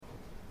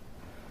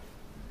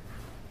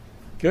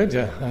Good.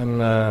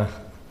 I'm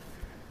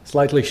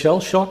slightly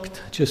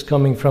shell-shocked, just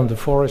coming from the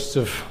forests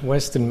of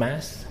Western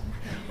Mass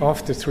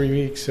after 3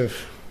 weeks of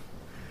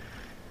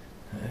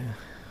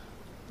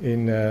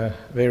in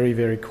very,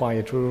 very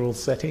quiet rural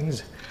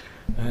settings.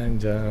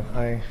 And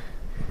I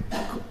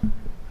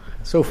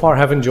so far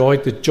have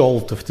enjoyed the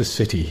jolt of the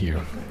city here.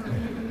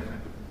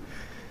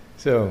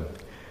 So,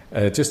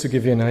 just to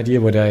give you an idea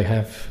what I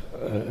have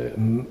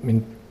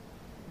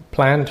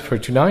planned for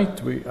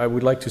tonight, I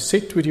would like to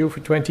sit with you for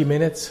 20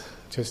 minutes,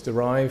 just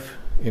arrive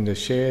in the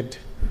shared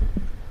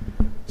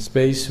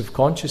space of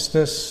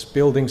consciousness,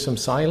 building some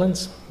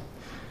silence,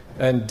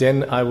 and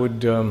then I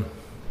would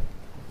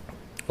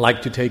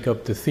like to take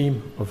up the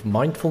theme of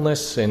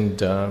mindfulness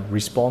and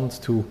respond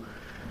to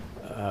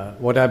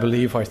what I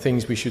believe are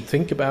things we should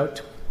think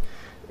about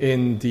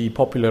in the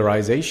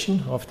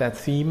popularization of that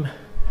theme.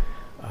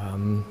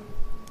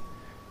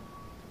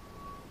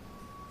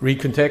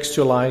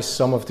 Recontextualize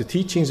some of the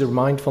teachings of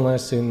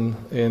mindfulness in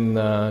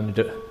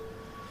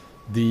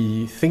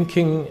the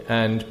thinking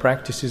and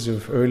practices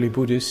of early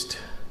Buddhist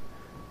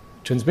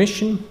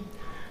transmission,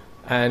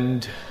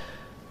 and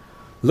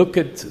look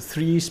at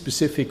 3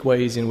 specific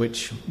ways in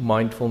which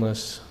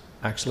mindfulness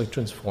actually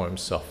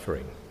transforms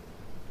suffering.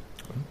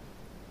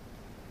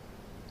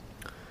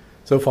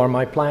 So far,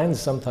 my plans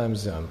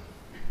sometimes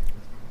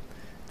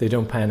they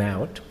don't pan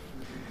out.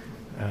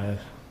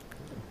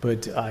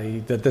 But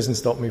that doesn't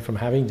stop me from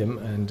having them,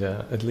 and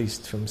at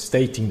least from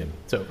stating them.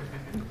 So,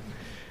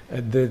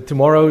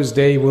 tomorrow's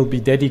day will be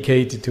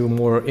dedicated to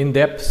more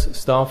in-depth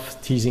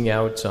stuff, teasing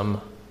out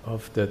some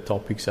of the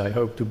topics I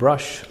hope to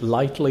brush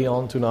lightly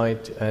on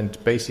tonight, and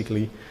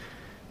basically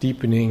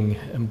deepening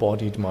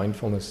embodied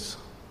mindfulness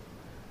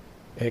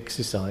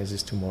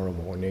exercises tomorrow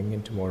morning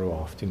and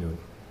tomorrow afternoon.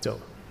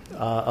 So,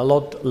 a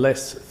lot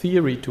less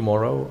theory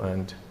tomorrow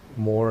and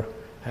more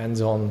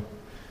hands-on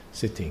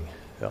sitting.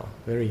 Yeah,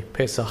 very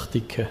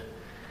Pesach-dicke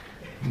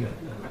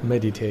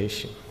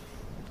meditation.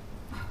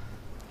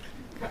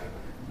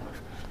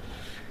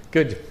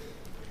 Good.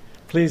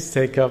 Please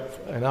take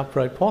up an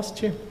upright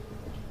posture.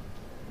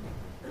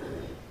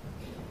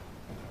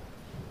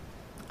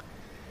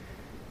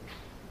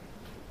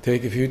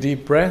 Take a few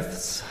deep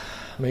breaths.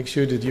 Make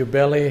sure that your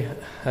belly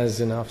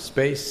has enough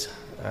space.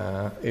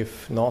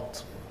 If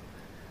not,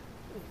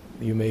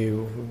 you may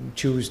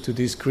choose to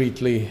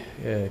discreetly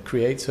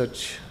create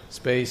such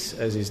space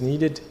as is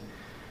needed.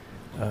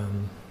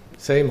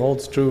 Same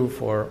holds true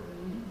for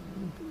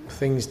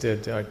things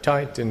that are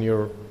tight in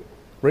your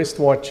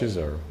wristwatches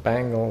or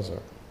bangles or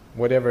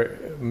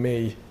whatever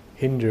may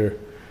hinder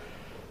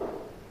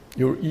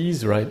your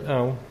ease right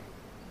now.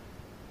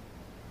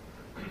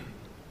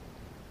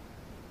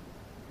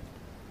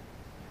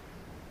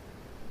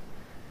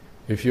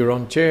 If you're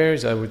on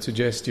chairs, I would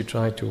suggest you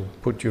try to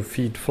put your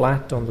feet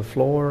flat on the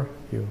floor.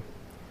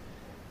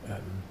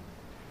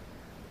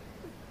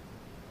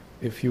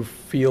 If you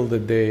feel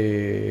that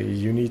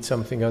you need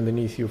something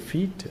underneath your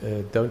feet,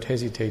 don't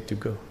hesitate to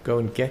go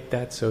and get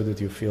that so that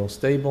you feel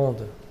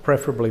stable,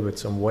 preferably with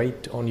some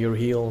weight on your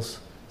heels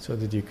so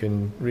that you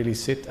can really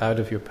sit out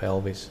of your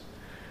pelvis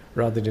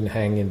rather than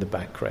hang in the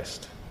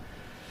backrest.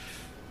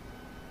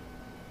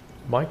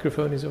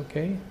 Microphone is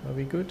okay? Are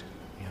we good?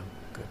 Yeah,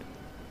 good.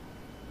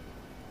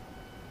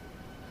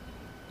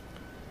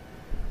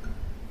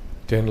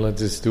 Then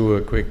let's just do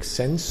a quick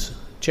sense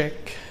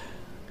check.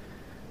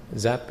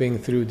 Zapping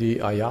through the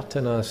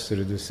ayatanas,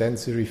 through the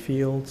sensory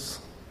fields.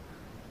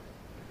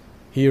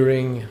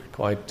 Hearing,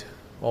 quite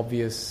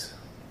obvious.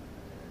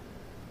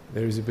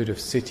 There is a bit of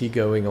city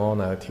going on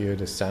out here,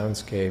 the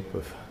soundscape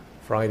of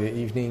Friday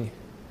evening.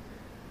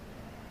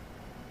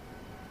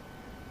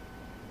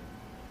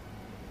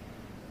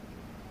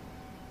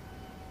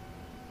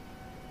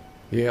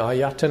 The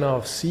ayatana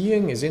of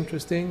seeing is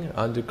interesting,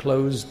 under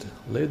closed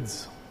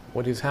lids.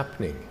 What is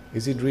happening?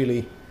 Is it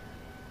really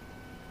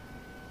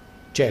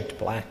jet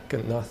black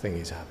and nothing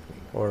is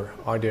happening? Or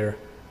are there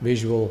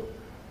visual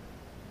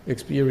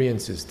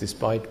experiences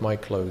despite my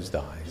closed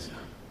eyes?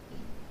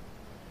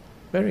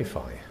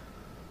 Verify.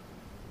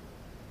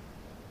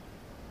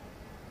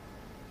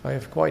 I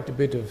have quite a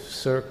bit of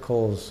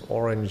circles,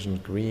 orange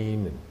and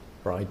green and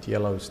bright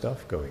yellow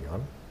stuff going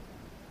on.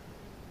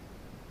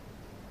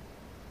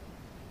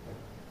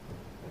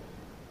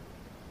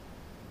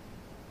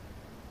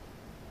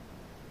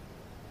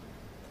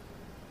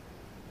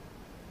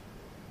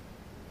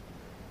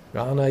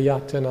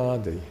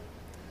 Ghanayatana, the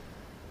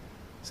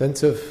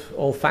sense of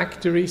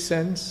olfactory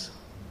sense.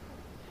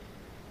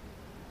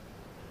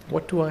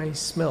 What do I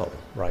smell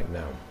right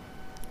now?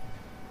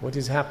 What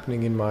is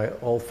happening in my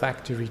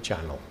olfactory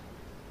channel?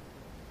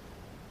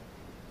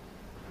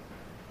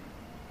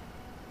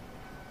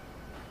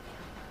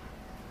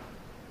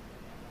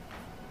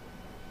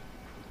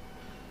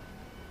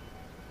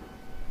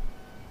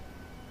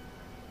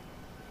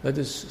 Let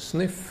us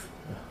sniff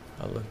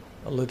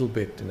a little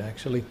bit and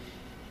actually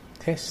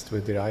test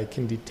whether I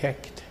can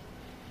detect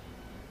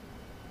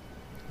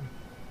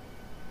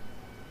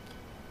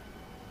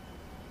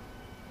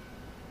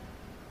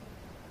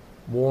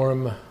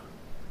warm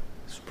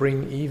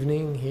spring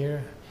evening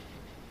here.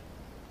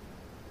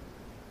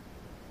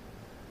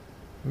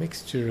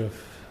 Mixture of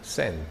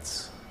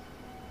scents.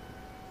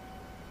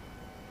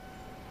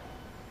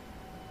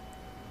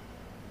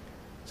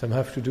 Some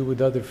have to do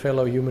with other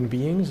fellow human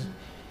beings.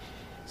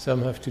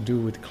 Some have to do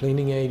with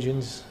cleaning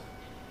agents.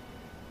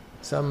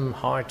 Some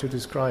hard to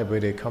describe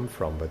where they come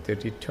from, but they're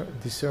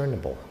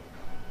discernible.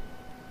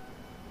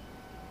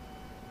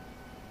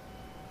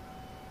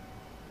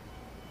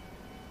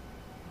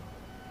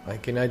 I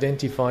can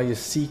identify a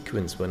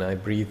sequence when I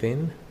breathe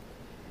in.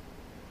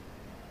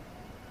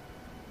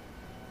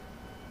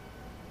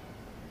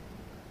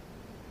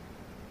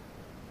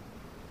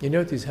 You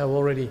notice how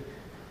already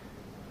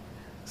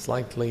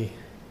slightly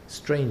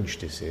strange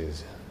this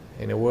is.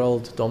 In a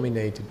world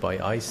dominated by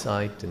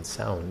eyesight and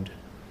sound,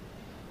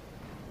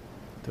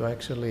 to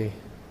actually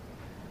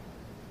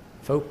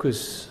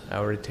focus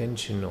our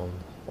attention on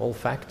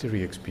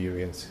olfactory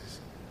experiences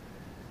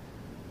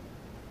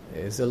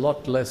is a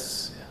lot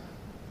less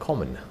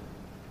common.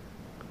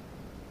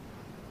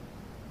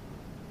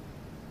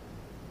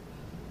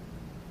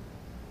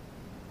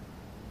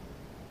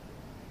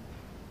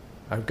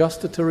 Our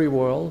gustatory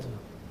world,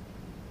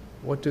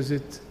 what does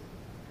it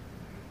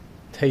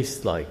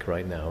taste like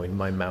right now in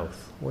my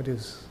mouth? What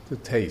is the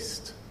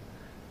taste?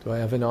 Do I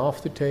have an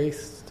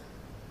aftertaste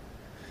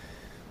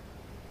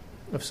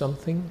of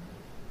something?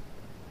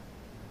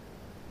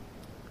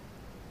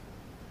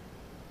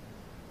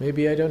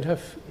 Maybe I don't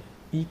have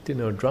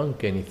eaten or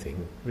drunk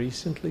anything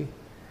recently,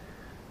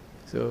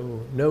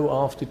 so no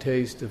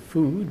aftertaste of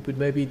food, but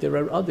maybe there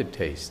are other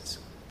tastes.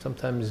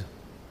 Sometimes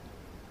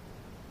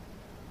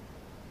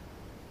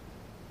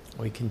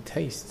we can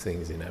taste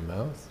things in our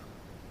mouth.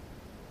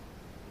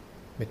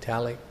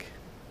 Metallic,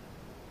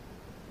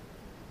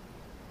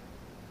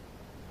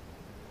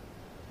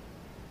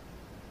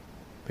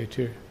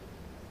 bitter,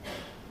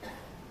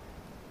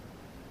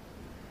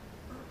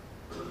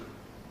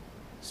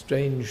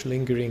 strange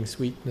lingering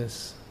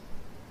sweetness.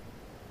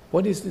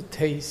 What is the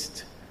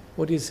taste?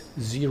 What is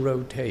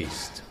zero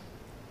taste?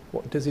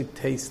 What does it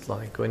taste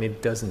like when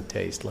it doesn't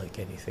taste like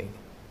anything?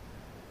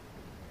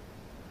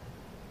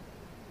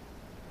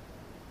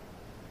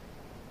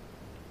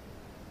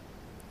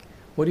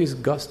 What is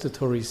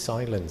gustatory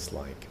silence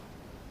like?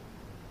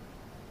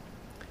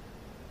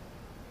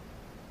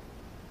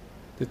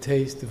 The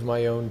taste of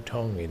my own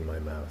tongue in my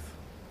mouth.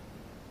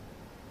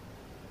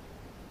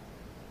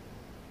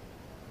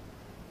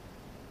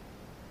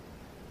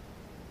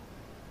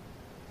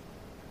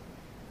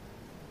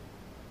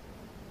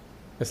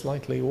 A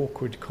slightly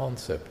awkward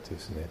concept,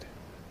 isn't it?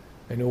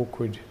 An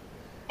awkward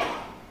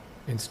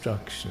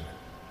instruction.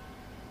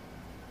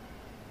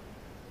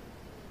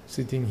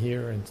 Sitting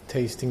here and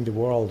tasting the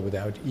world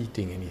without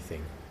eating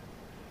anything.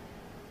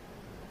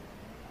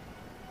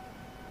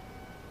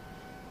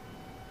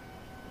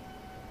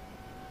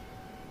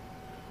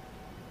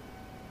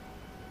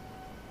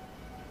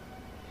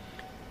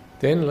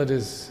 Then let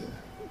us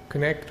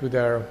connect with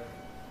our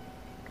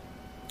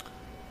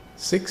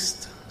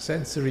sixth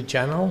sensory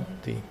channel,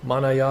 the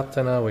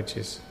manayatana, which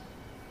is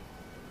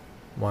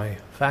my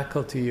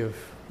faculty of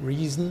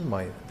reason,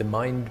 the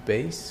mind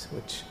base,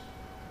 which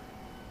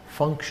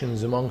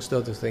functions amongst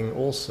other things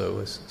also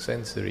as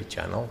sensory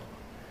channel.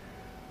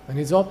 And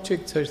its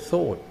objects are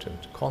thought and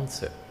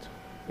concept,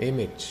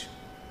 image,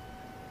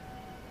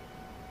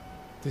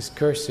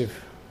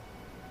 discursive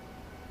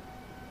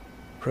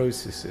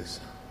processes.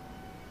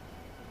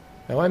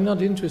 Now I'm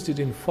not interested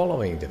in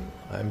following them,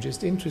 I'm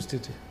just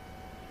interested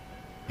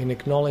in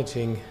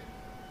acknowledging,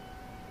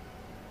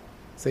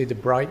 say, the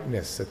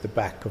brightness at the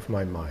back of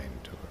my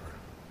mind,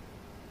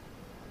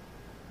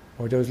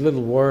 or those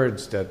little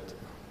words that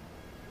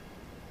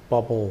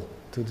bubble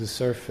to the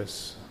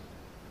surface,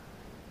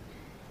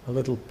 a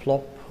little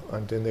plop,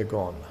 and then they're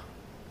gone.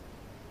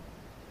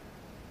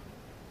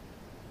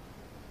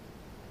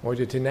 Or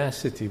the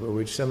tenacity with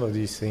which some of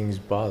these things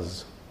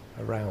buzz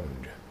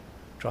around,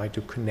 try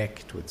to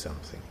connect with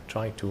something,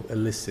 try to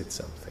elicit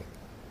something.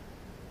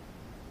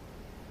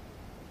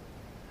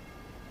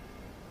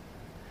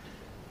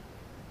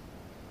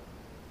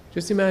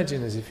 Just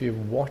imagine as if you're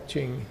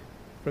watching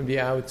from the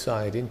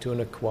outside into an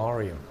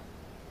aquarium.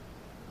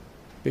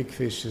 Big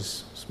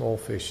fishes, small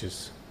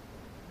fishes,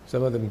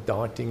 some of them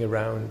darting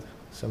around,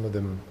 some of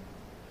them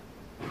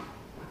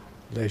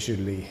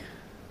leisurely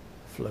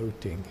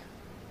floating.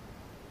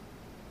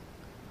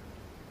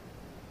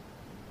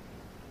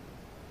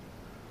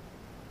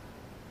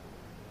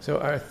 So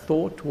our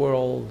thought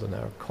world and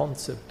our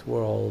concept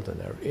world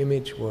and our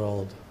image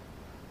world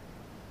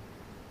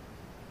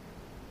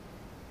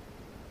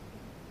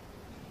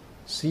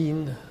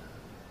seen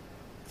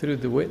through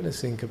the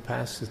witnessing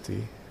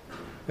capacity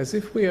as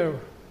if we are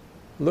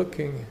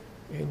looking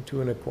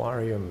into an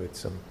aquarium with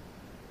some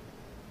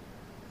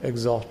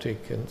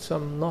exotic and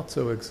some not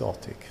so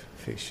exotic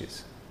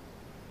fishes.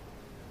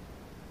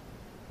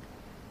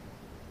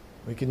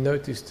 We can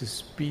notice the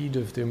speed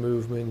of their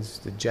movements,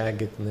 the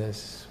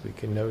jaggedness. We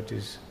can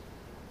notice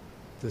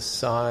the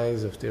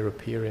size of their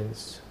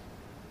appearance.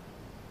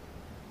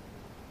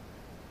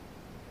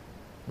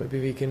 Maybe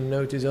we can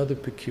notice other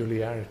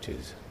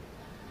peculiarities.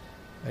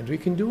 And we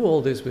can do all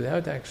this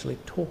without actually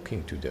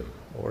talking to them,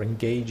 or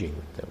engaging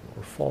with them,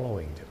 or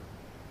following them.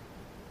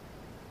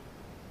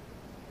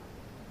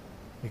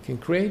 We can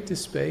create the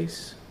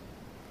space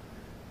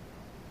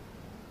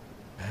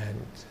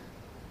and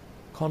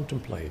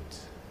contemplate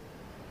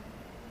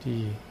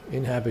the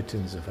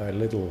inhabitants of our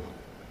little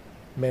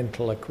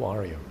mental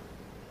aquarium.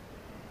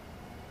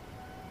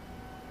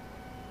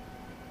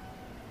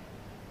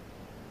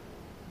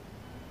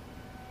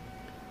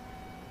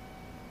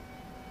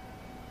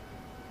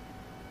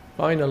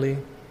 Finally,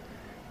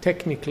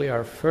 technically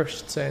our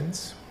first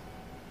sense,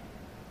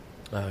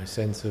 our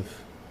sense of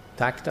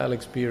tactile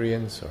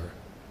experience, or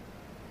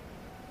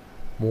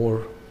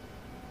more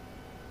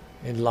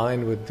in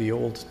line with the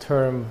old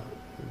term,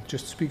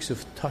 just speaks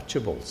of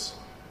touchables.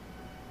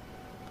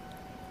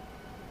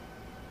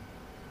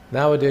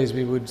 Nowadays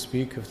we would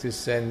speak of this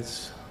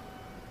sense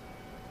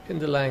in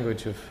the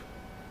language of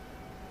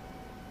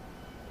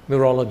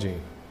neurology.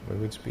 We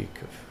would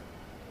speak of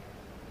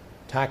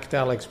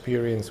tactile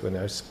experience when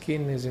our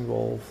skin is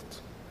involved,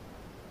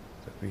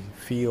 that we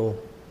feel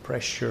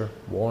pressure,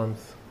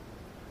 warmth.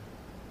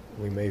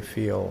 We may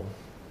feel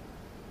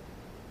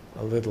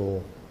a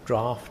little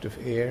draft of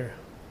air,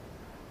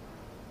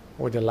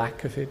 or the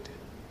lack of it.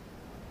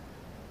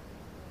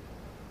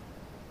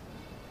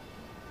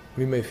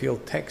 We may feel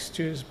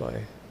textures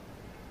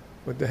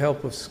with the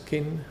help of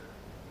skin.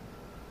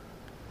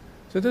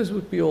 So this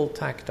would be all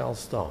tactile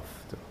stuff.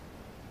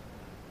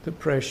 The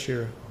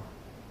pressure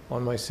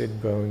on my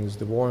sit bones,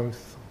 the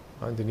warmth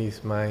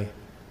underneath my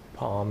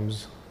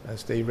palms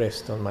as they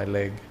rest on my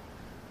leg,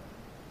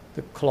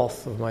 the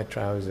cloth of my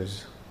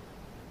trousers.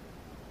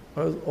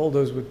 All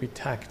those would be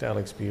tactile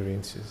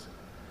experiences.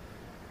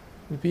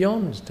 And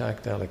beyond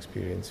tactile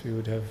experience, we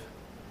would have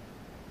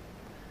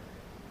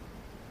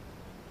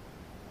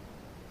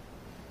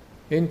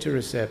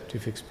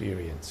interoceptive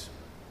experience,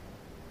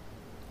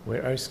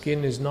 where our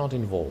skin is not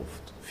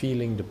involved,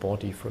 feeling the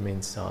body from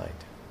inside,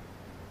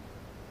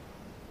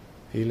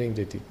 feeling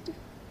that it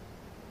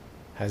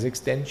has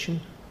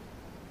extension,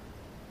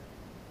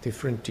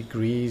 different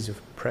degrees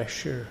of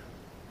pressure,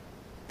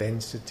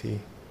 density,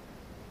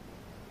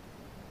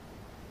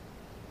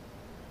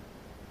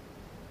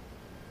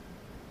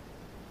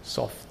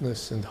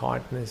 softness and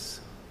hardness.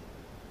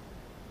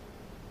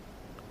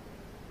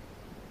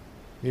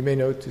 We may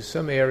notice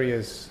some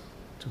areas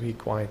to be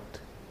quite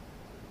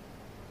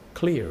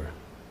clear,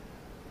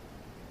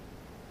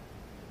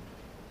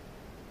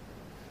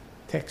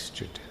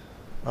 textured,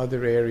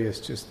 other areas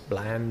just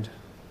bland,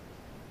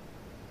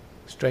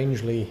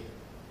 strangely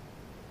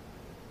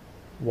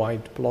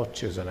white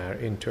blotches on our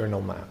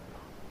internal map.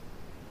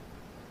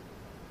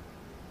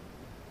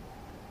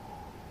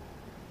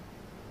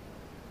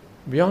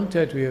 Beyond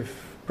that, we have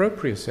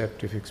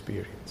proprioceptive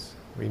experience.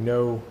 We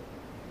know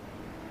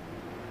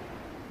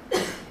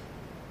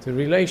the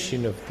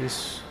relation of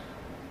these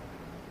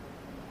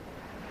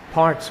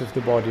parts of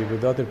the body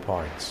with other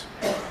parts.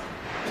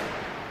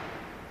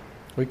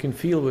 We can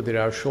feel whether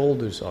our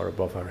shoulders are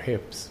above our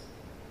hips.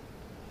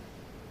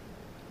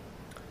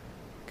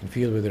 We can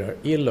feel whether our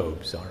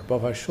earlobes are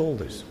above our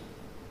shoulders.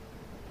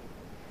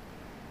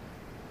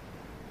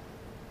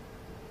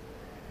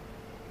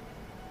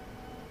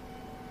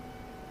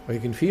 We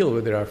can feel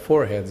whether our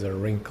foreheads are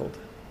wrinkled.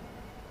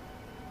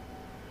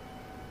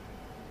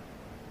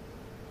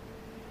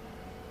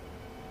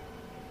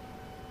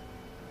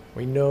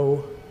 We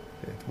know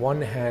that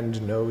one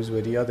hand knows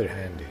where the other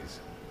hand is.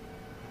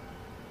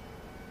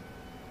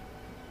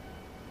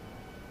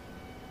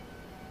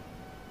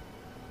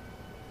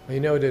 We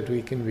know that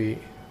we can be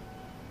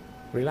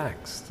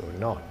relaxed or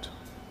not.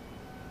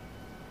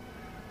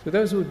 So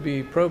those would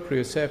be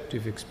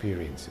proprioceptive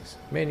experiences,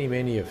 many,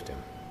 many of them.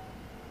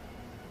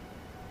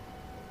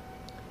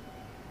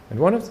 And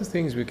one of the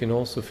things we can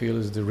also feel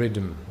is the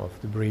rhythm of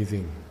the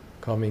breathing,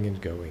 coming and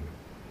going.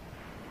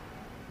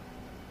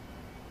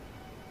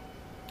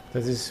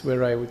 That is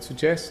where I would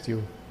suggest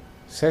you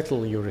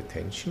settle your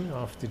attention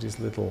after this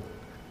little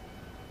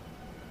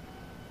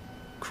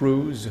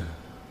cruise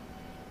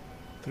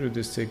through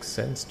the 6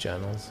 sense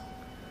channels,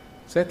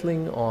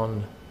 settling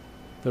on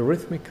the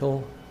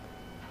rhythmical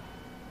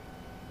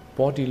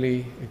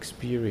bodily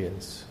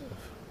experience of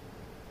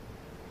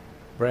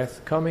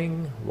breath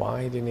coming,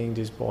 widening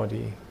this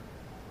body,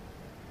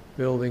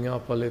 building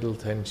up a little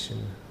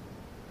tension,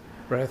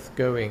 breath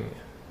going,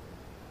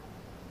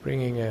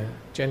 bringing a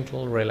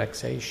gentle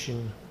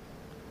relaxation,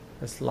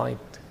 a slight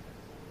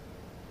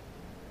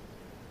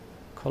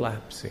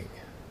collapsing.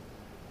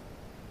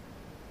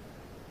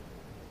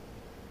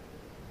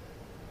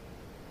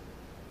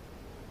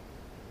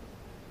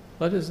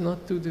 Let us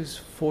not do this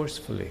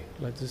forcefully,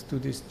 let us do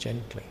this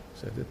gently,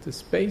 so that the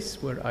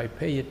space where I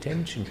pay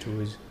attention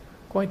to is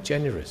quite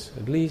generous,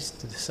 at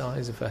least the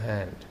size of a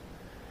hand.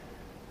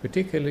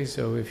 Particularly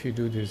so if you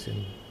do this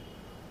in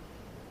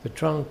the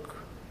trunk,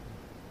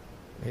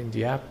 in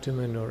the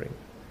abdomen, or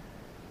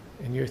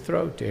in your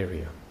throat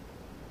area.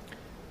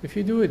 If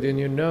you do it in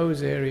your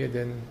nose area,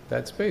 then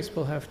that space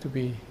will have to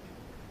be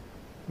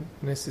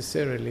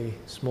necessarily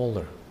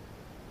smaller.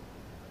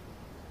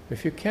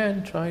 If you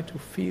can, try to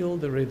feel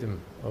the rhythm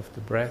of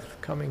the breath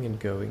coming and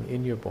going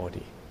in your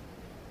body.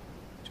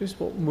 Just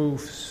what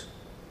moves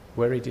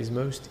where it is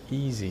most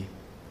easy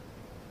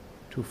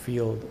to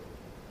feel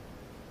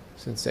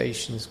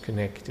sensations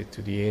connected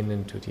to the in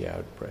and to the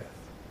out breath.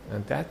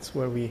 And that's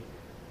where we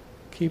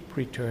keep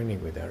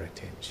returning with our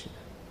attention.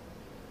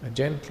 A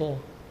gentle,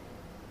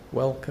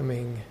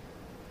 welcoming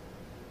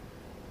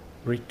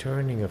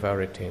returning of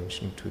our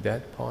attention to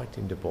that part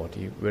in the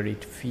body where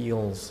it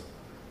feels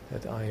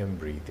that I am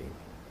breathing.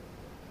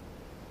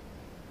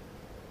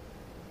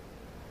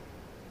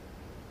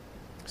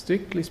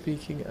 Strictly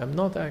speaking, I'm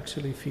not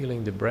actually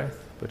feeling the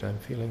breath, but I'm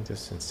feeling the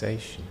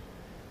sensation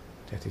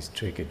that is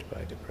triggered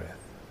by the breath.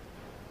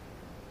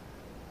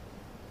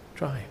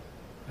 Try.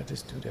 Let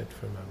us do that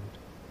for a moment.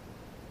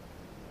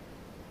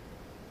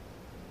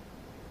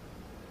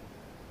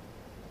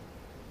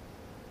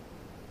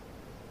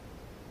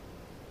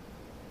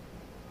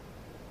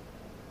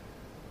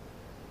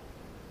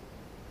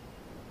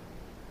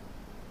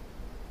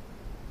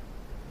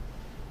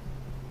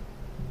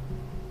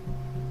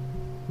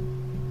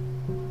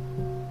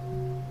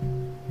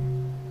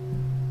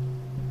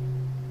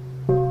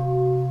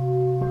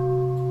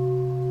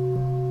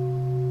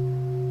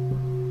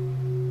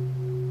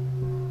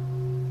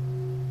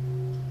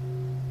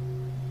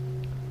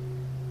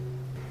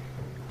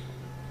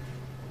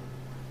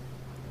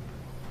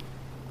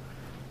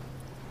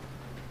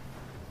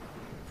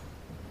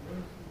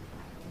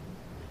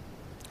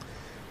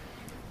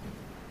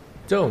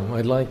 So,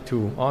 I'd like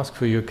to ask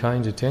for your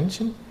kind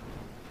attention.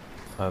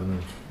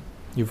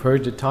 You've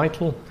heard the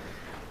title.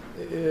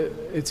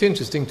 It's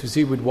interesting to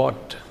see with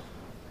what,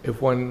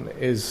 if one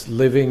is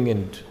living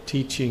and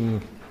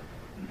teaching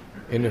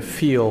in a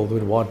field,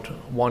 with what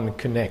one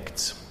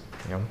connects.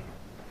 You know?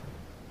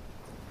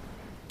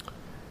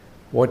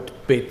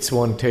 What bits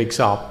one takes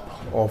up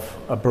of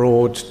a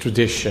broad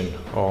tradition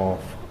of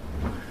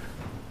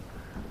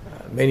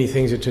many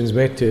things are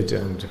transmitted,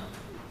 and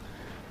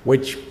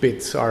which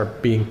bits are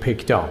being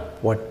picked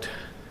up, what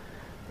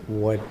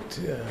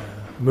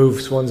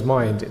moves one's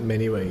mind in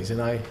many ways.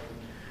 And I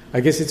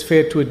guess it's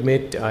fair to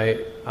admit I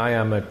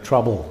am a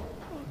trouble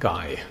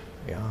guy.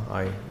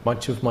 Yeah,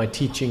 much of my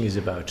teaching is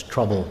about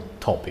trouble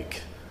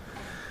topic.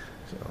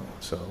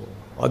 So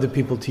other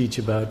people teach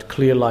about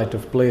clear light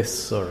of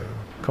bliss or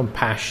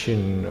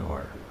compassion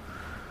or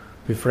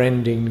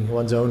befriending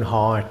one's own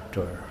heart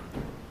or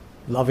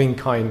loving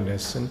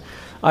kindness, and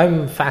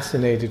I'm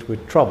fascinated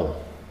with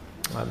trouble.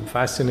 I'm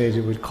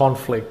fascinated with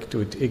conflict,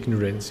 with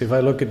ignorance. If I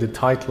look at the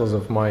titles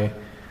of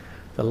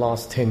the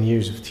last 10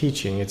 years of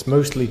teaching, it's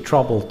mostly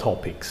trouble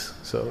topics.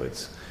 So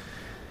it's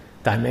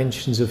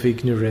dimensions of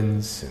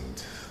ignorance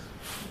and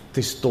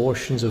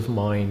distortions of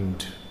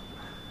mind,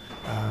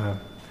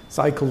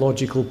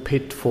 psychological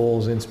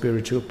pitfalls in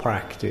spiritual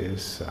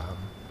practice,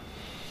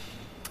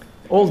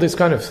 all this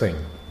kind of thing.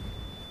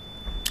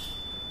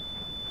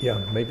 Yeah,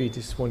 maybe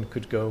this one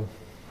could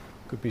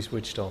be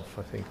switched off.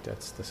 I think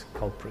that's the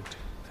culprit.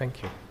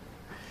 Thank you.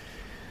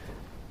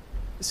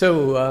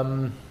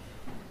 So,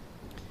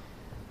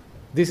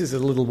 this is a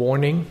little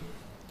warning.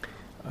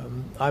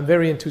 I'm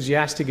very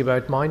enthusiastic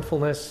about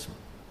mindfulness,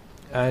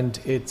 and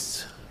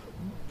it's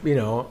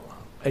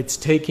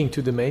taking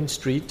to the main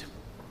street.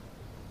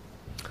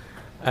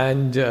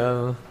 And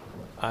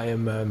I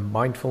am a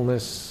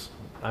mindfulness.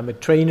 I'm a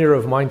trainer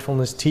of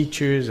mindfulness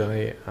teachers.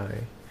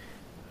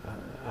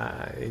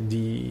 In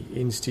the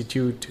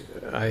institute,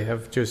 I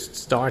have just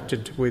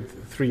started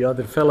with 3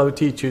 other fellow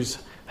teachers,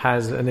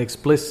 has an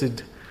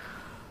explicit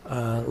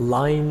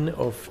line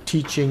of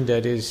teaching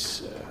that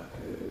is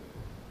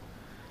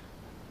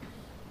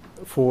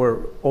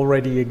for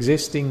already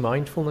existing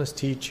mindfulness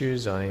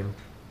teachers. I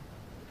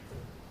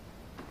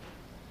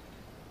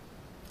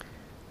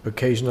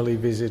occasionally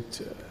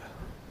visit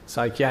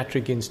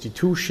psychiatric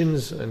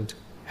institutions and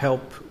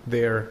help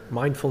their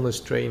mindfulness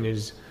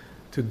trainers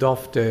to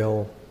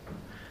dovetail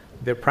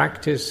their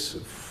practice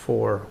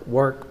for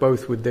work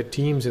both with their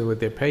teams and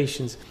with their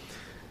patients.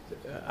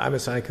 I'm a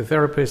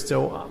psychotherapist,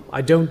 so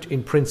I don't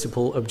in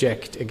principle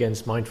object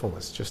against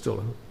mindfulness, just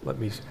to let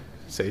me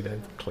say that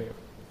clear.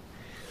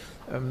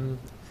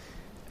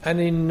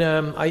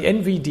 I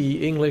envy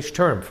the English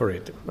term for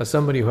it. As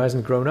somebody who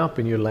hasn't grown up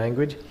in your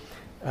language,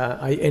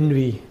 I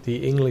envy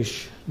the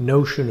English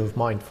notion of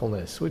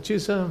mindfulness, which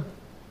is a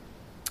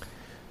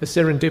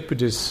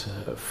serendipitous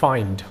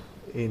find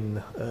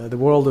in the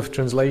world of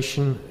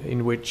translation,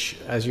 in which,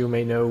 as you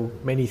may know,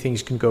 many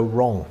things can go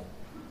wrong.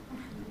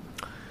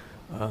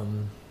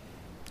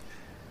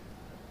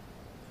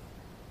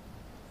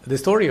 The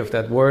story of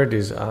that word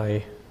is,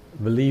 I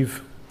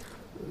believe,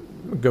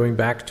 going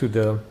back to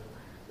the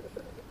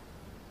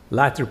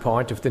latter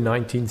part of the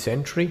 19th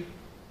century.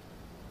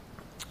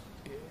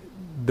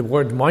 The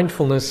word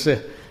mindfulness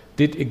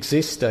did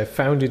exist. I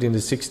found it in the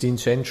 16th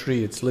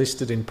century. It's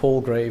listed in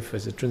Palgrave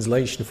as a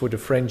translation for the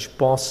French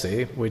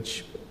posse,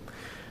 which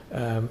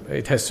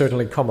it has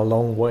certainly come a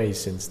long way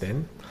since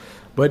then.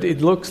 But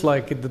it looks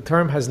like the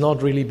term has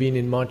not really been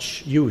in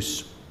much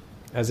use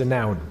as a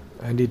noun,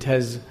 and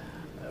it's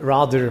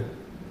rather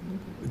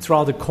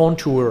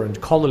contour and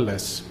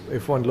colorless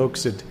if one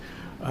looks at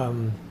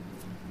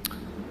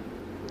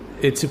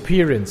its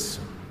appearance.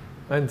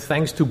 And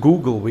thanks to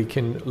Google, we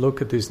can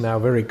look at this now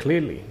very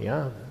clearly.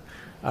 Yeah,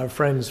 our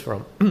friends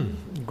from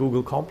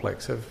Google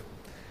Complex have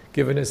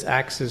given us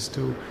access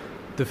to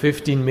the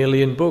 15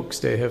 million books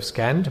they have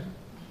scanned.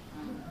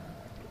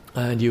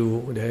 And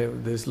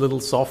there's this little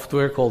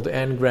software called the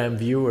Ngram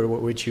Viewer,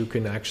 which you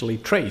can actually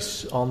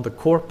trace on the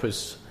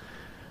corpus.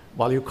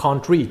 Well, you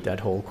can't read that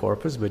whole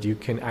corpus, but you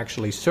can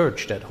actually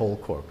search that whole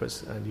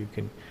corpus, and you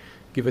can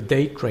give a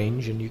date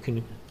range, and you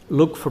can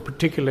look for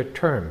particular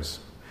terms.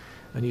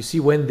 And you see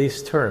when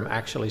this term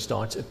actually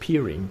starts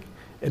appearing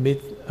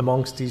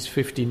amongst these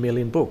 15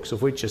 million books,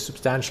 of which a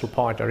substantial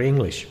part are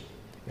English.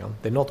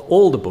 They're not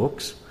all the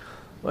books,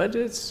 but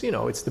it's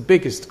the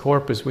biggest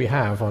corpus we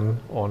have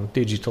on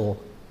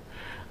digital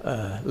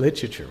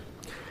literature.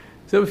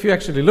 So if you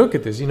actually look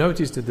at this, you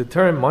notice that the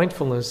term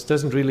mindfulness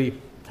doesn't really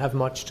have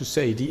much to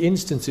say. The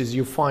instances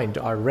you find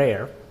are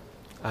rare,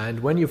 and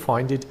when you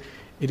find it,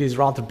 it is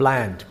rather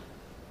bland.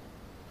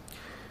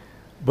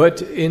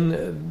 But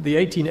in the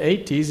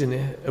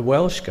 1880s, a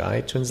Welsh guy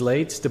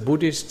translates the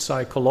Buddhist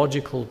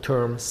psychological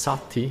term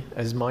sati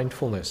as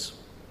mindfulness,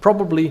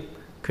 probably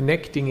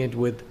connecting it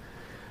with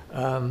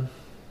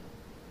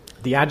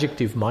the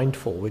adjective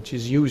mindful, which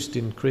is used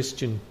in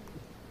Christian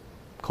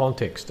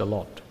context a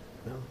lot.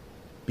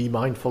 Be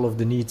mindful of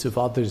the needs of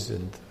others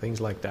and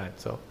things like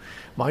that. So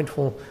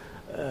mindful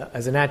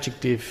as an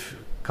adjective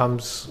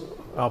comes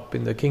up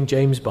in the King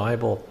James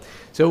Bible.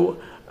 So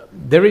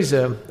there is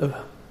a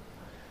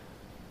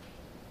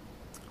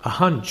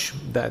hunch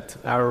that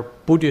our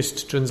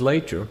Buddhist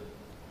translator,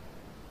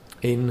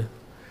 in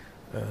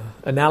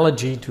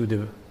analogy to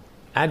the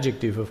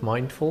adjective of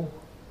mindful,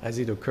 as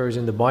it occurs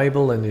in the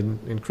Bible and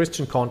in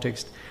Christian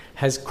context,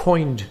 has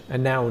coined a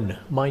noun,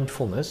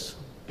 mindfulness,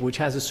 which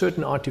has a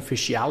certain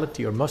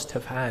artificiality, or must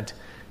have had,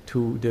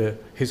 to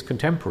his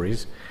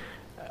contemporaries,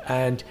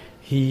 and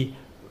he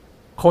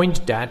coined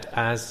that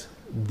as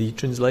the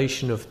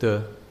translation of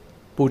the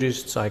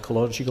Buddhist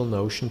psychological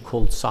notion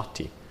called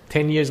sati.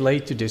 10 years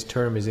later, this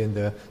term is in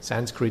the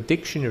Sanskrit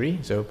dictionary,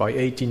 so by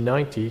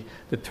 1890,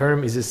 the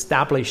term is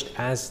established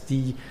as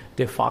the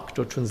de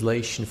facto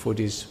translation for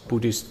this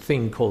Buddhist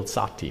thing called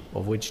sati,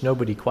 of which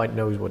nobody quite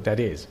knows what that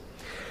is.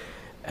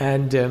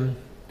 And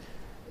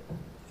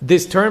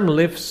this term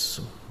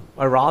lives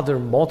a rather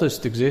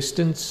modest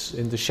existence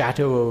in the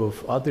shadow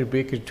of other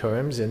bigger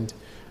terms, and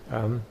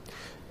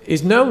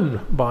is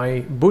known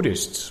by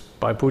Buddhists,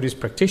 by Buddhist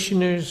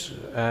practitioners,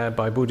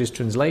 by Buddhist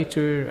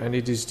translator, and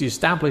it is the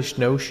established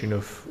notion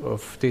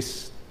of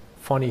this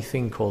funny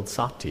thing called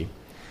sati.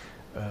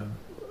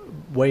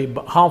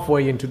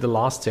 Halfway into the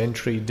last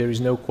century, there is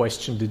no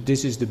question that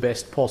this is the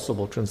best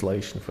possible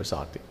translation for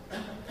sati.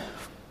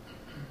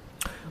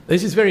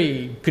 This is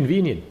very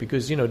convenient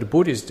because, the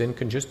Buddhists then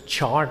can just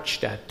charge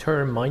that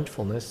term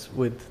mindfulness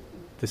with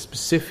the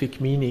specific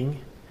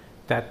meaning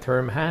that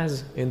term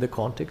has in the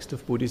context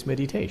of Buddhist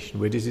meditation,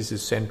 where this is a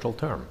central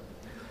term.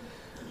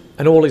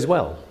 And all is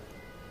well.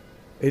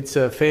 It's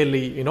a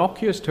fairly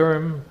innocuous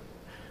term,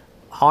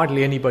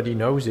 hardly anybody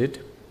knows it,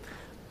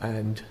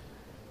 and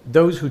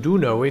those who do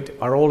know it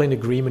are all in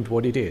agreement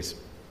what it is.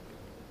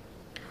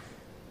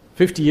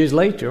 50 years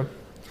later,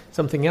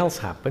 something else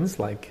happens,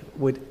 like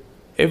with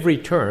every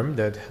term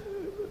that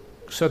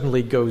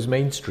suddenly goes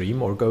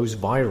mainstream or goes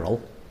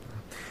viral,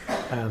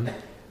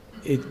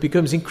 it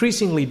becomes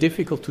increasingly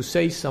difficult to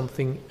say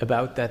something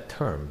about that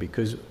term,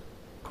 because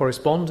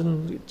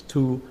corresponding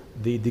to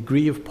the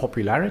degree of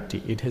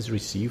popularity it has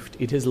received,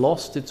 it has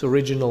lost its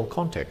original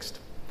context.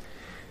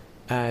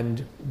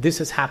 And this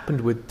has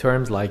happened with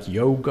terms like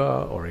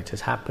yoga, or it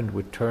has happened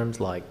with terms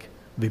like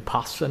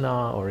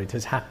vipassana, or it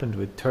has happened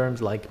with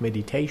terms like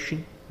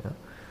meditation.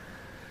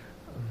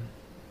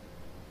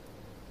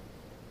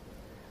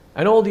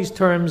 And all these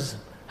terms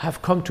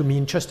have come to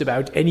mean just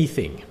about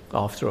anything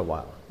after a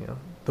while.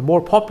 The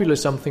more popular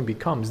something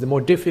becomes, the more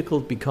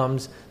difficult it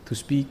becomes to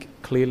speak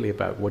clearly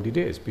about what it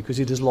is, because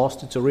it has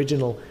lost its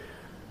original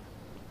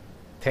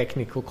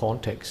technical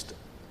context.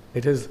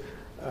 It has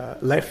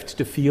left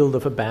the field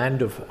of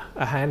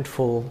a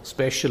handful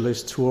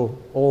specialists who are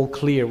all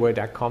clear where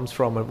that comes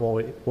from and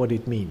what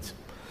it means.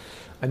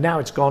 And now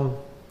it's gone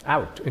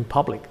out in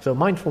public. So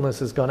mindfulness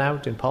has gone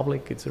out in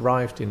public. It's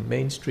arrived in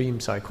mainstream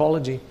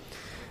psychology.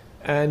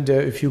 And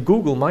if you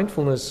Google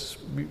mindfulness,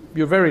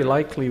 you're very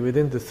likely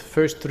within the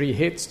first 3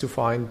 hits to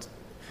find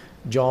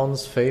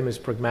John's famous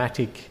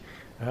pragmatic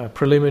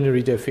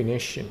preliminary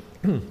definition.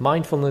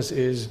 Mindfulness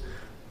is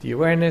the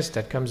awareness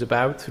that comes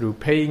about through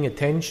paying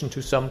attention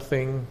to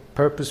something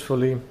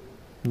purposefully,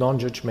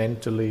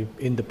 non-judgmentally,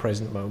 in the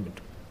present moment.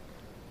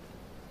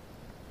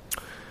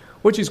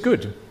 Which is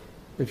good.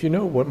 If you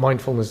know what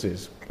mindfulness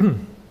is,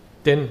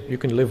 then you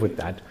can live with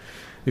that.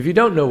 If you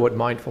don't know what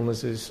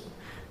mindfulness is,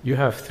 you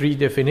have 3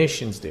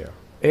 definitions there.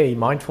 A,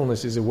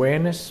 mindfulness is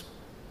awareness.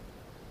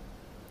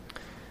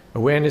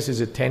 Awareness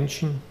is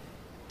attention.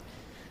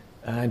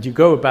 And you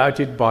go about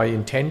it by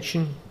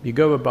intention, you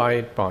go about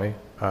it by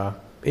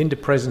in the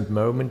present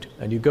moment,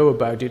 and you go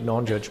about it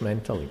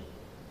non-judgmentally.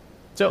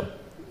 So,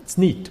 it's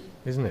neat,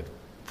 isn't it?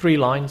 3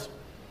 lines,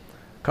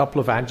 a couple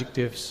of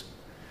adjectives,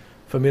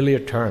 familiar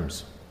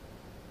terms.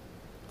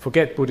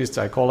 Forget Buddhist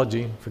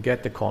psychology,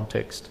 forget the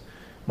context.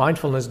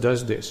 Mindfulness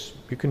does this.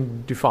 You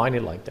can define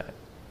it like that.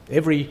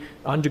 Every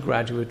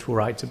undergraduate who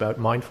writes about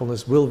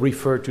mindfulness will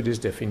refer to this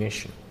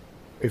definition.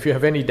 If you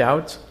have any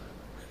doubts,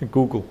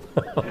 Google.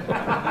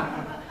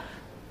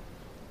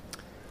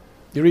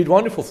 You read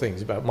wonderful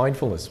things about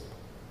mindfulness.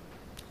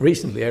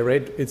 Recently I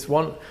read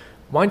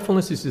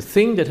mindfulness is a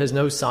thing that has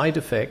no side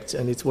effects,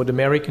 and it's what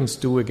Americans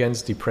do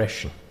against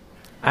depression.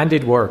 And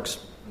it works.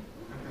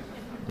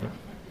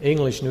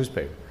 English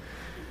newspaper.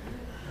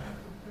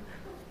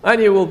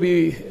 And you will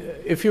be,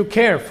 if you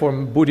care for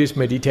Buddhist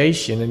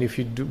meditation, and if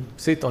you do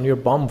sit on your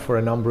bum for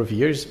a number of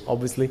years,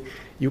 obviously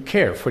you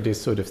care for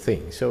this sort of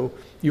thing. So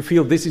you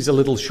feel this is a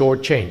little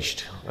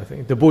shortchanged. I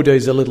think the Buddha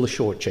is a little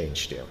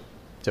shortchanged there.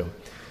 So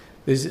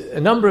there's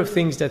a number of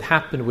things that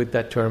happen with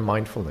that term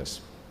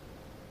mindfulness.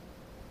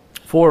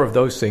 4 of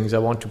those things I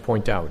want to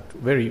point out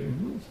very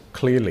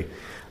clearly.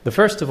 The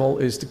first of all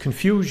is the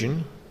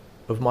confusion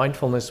of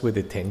mindfulness with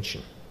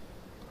attention.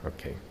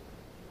 Okay.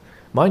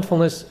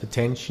 Mindfulness,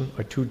 attention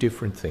are 2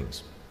 different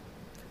things.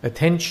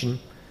 Attention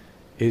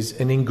is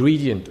an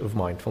ingredient of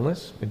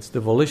mindfulness. It's the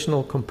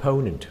volitional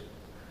component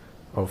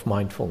of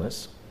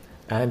mindfulness.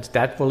 And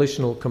that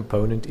volitional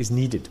component is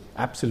needed,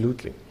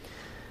 absolutely.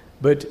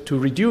 But to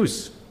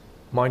reduce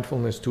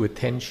mindfulness to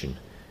attention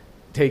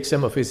takes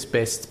some of its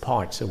best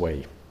parts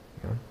away.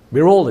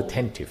 We're all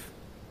attentive.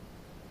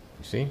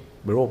 You see?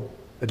 We're all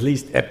at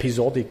least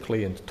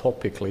episodically and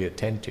topically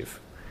attentive.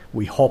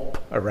 We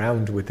hop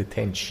around with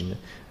attention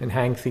and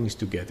hang things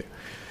together.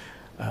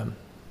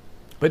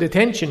 But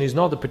attention is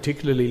not a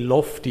particularly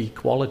lofty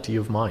quality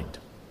of mind.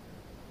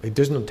 It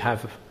does not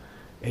have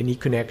any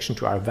connection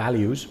to our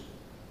values.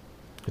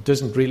 It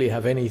doesn't really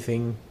have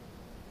anything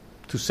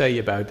to say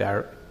about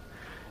our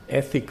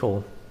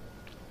ethical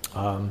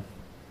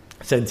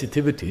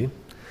sensitivity.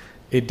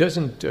 It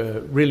doesn't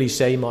really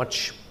say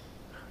much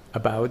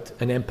about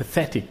an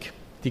empathetic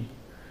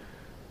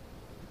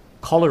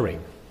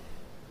coloring.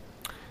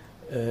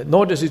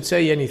 Nor does it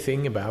say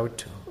anything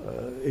about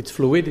its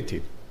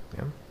fluidity.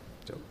 Yeah?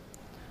 So,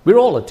 we're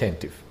all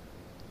attentive.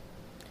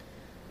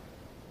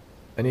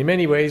 And in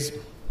many ways,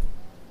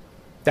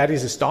 that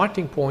is a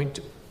starting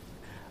point.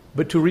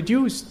 But to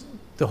reduce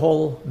the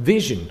whole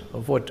vision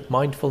of what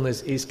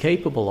mindfulness is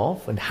capable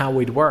of and how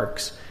it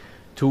works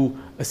to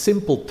a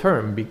simple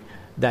term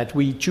that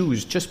we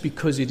choose just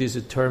because it is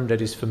a term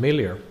that is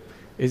familiar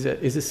is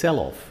a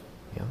sell-off.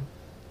 Yeah?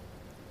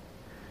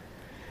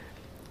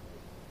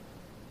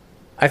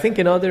 I think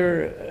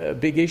another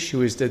big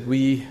issue is that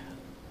we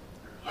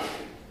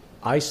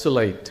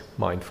isolate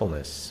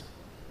mindfulness.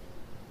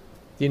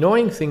 The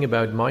annoying thing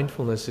about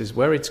mindfulness is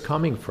where it's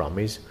coming from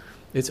is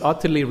it's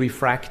utterly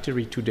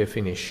refractory to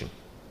definition.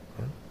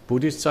 Yeah?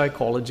 Buddhist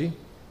psychology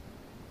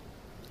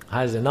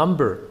has a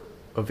number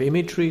of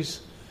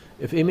images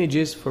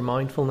for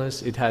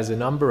mindfulness. It has a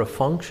number of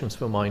functions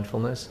for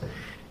mindfulness.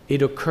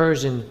 It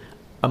occurs in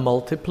a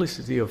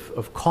multiplicity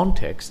of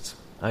contexts,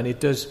 and it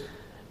does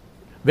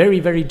very,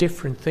 very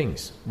different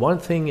things. One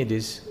thing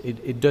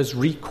it does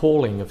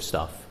recalling of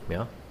stuff.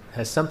 Yeah, it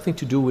has something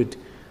to do with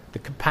the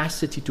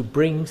capacity to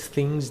bring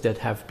things that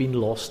have been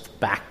lost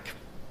back.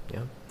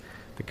 Yeah,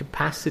 the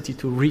capacity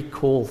to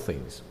recall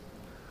things.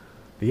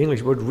 The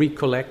English word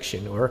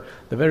recollection, or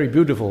the very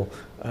beautiful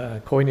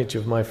coinage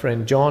of my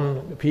friend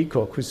John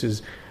Peacock, who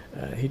says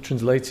he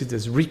translates it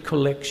as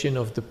recollection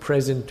of the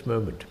present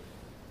moment.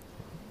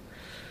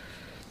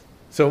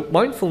 So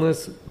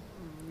mindfulness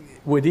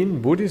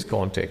within Buddhist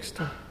context,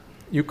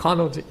 you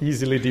cannot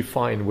easily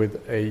define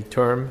with a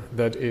term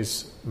that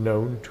is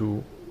known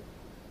to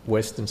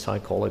Western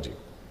psychology.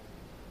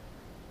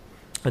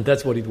 And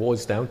that's what it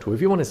boils down to.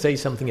 If you want to say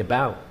something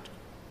about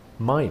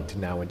mind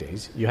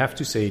nowadays, you have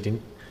to say it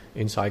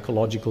in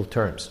psychological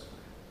terms.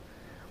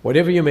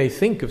 Whatever you may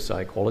think of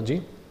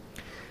psychology,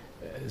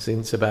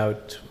 since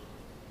about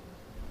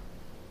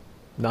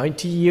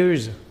 90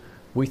 years,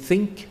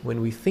 when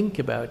we think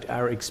about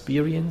our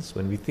experience,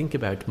 when we think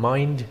about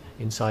mind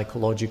in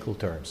psychological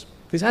terms.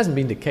 This hasn't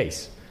been the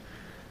case.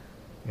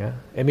 Yeah?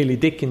 Emily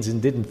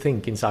Dickinson didn't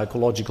think in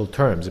psychological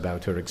terms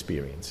about her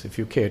experience, if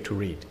you care to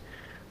read.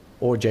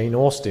 Or Jane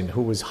Austen,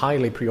 who was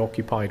highly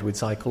preoccupied with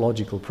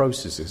psychological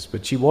processes,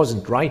 but she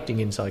wasn't writing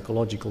in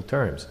psychological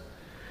terms.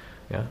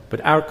 Yeah?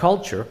 But our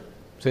culture,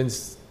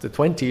 since the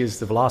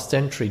 20s of last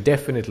century,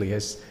 definitely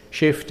has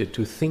shifted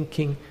to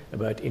thinking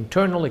about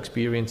internal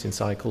experience in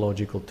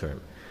psychological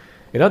terms.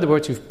 In other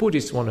words, if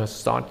Buddhists want to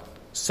start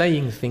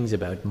saying things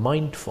about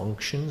mind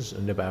functions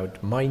and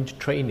about mind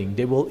training,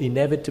 they will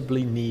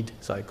inevitably need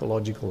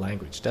psychological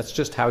language. That's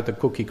just how the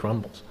cookie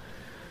crumbles.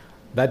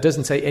 That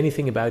doesn't say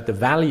anything about the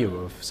value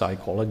of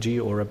psychology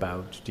or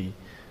about the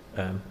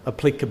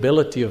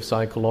applicability of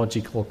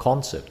psychological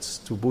concepts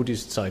to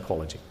Buddhist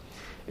psychology.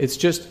 It's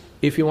just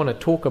if you want to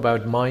talk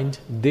about mind,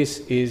 this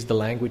is the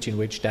language in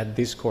which that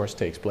discourse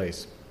takes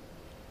place.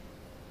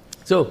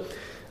 So,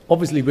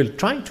 obviously, we're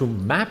trying to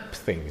map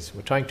things.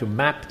 We're trying to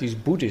map these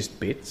Buddhist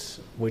bits,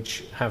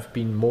 which have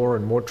been more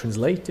and more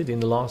translated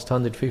in the last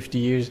 150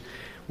 years,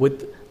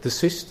 with the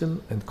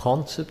system and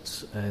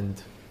concepts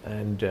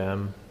and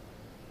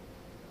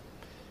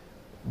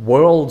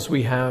worlds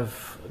we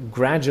have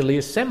gradually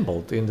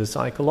assembled in the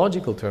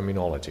psychological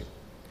terminology.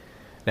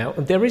 Now,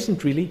 there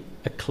isn't really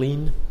a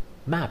clean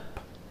map.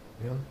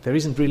 There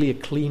isn't really a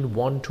clean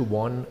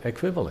one-to-one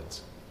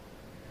equivalence.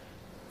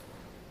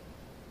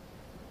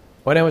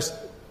 When I was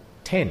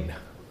 10,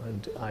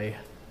 and I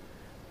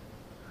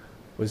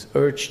was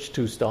urged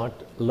to start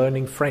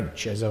learning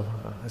French as a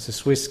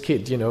Swiss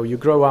kid, you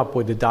grow up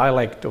with a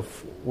dialect of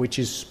which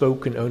is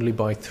spoken only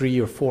by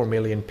 3 or 4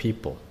 million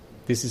people.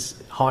 This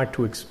is hard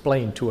to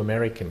explain to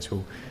Americans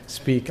who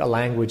speak a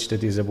language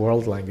that is a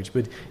world language.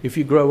 But if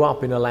you grow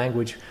up in a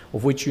language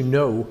of which you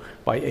know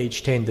by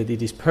age 10 that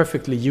it is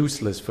perfectly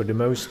useless for the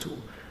most,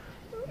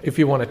 if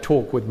you want to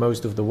talk with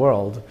most of the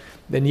world,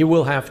 then you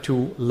will have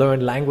to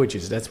learn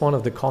languages. That's one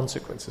of the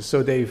consequences.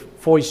 So they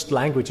foist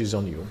languages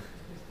on you.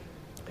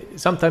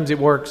 Sometimes it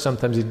works,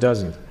 sometimes it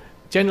doesn't.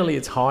 Generally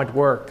it's hard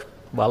work.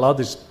 While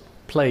others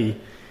play,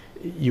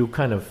 you're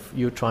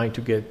trying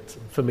to get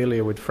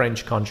familiar with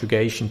French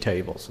conjugation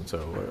tables, and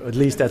so at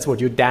least that's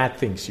what your dad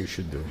thinks you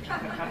should do.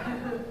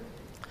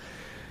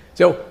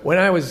 So when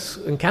I was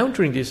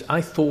encountering this,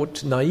 I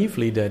thought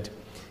naively that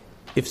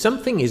if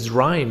something is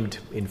rhymed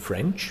in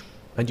French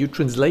and you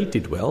translate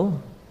it well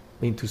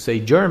into, say,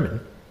 German,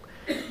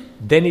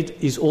 then it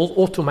is all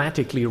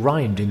automatically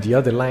rhymed in the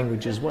other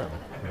language as well.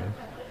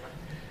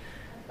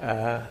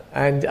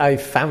 And I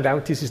found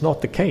out this is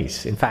not the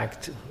case. In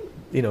fact,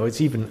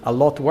 it's even a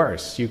lot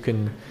worse. You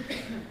can,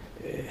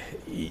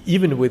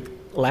 even with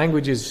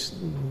languages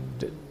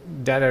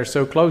that are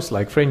so close,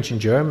 like French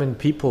and German,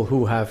 people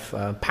who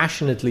have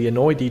passionately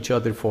annoyed each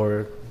other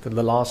for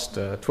the last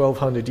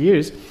 1,200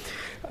 years,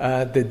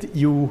 that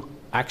you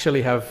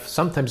actually have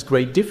sometimes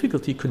great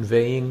difficulty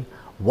conveying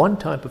one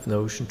type of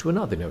notion to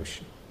another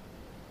notion.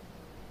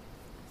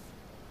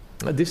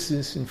 This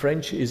is, in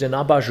French, is an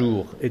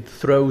abat-jour. It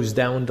throws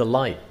down the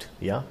light,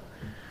 yeah?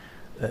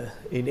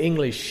 In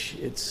English,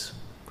 it's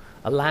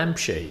a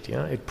lampshade,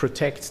 yeah? It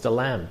protects the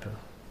lamp.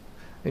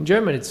 In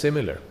German, it's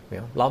similar,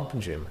 yeah?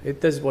 Lampenschirm.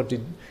 It does what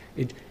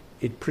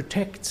it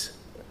protects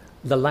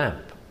the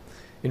lamp.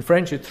 In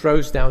French, it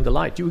throws down the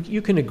light.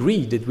 You can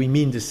agree that we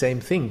mean the same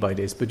thing by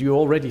this, but you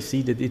already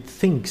see that it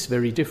thinks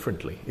very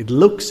differently. It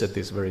looks at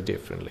this very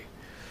differently.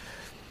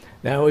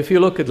 Now, if you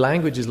look at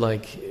languages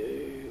like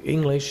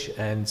English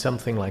and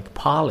something like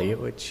Pali,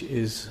 which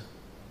is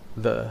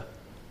the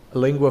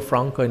lingua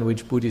franca in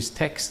which Buddhist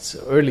texts,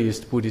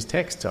 earliest Buddhist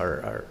texts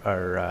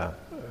are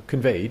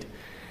conveyed,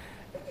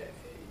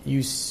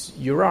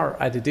 you are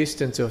at a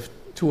distance of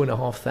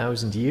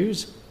 2,500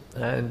 years,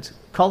 and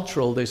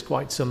cultural, there's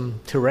quite some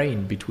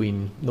terrain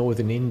between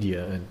northern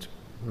India and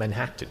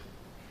Manhattan.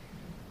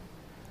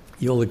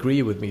 You'll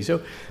agree with me.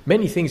 So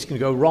many things can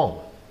go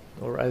wrong.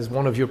 Or as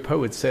one of your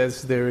poets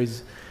says, there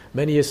is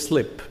many a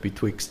slip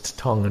betwixt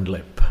tongue and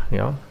lip.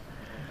 Yeah.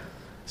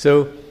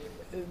 So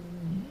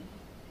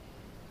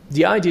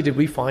the idea that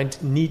we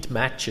find neat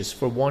matches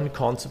for one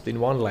concept in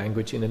one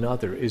language in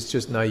another is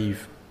just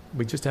naive.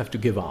 We just have to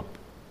give up.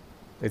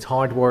 It's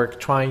hard work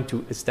trying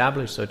to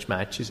establish such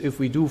matches. If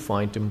we do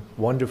find them,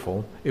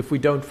 wonderful. If we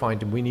don't find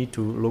them, we need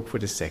to look for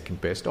the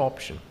second best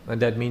option.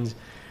 And that means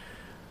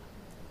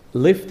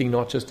lifting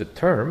not just a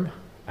term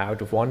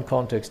out of one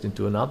context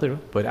into another,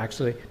 but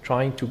actually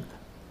trying to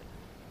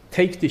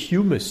take the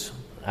humus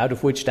out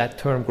of which that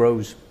term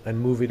grows and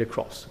move it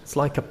across. It's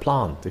like a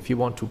plant. If you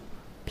want to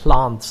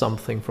plant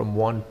something from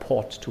one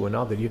pot to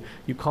another,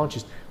 you can't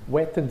just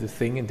wetten the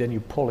thing and then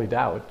you pull it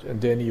out and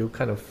then you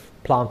kind of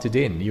plant it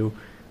in.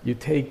 You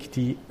take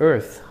the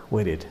earth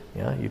with it.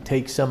 Yeah? You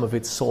take some of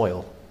its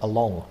soil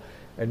along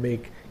and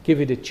give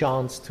it a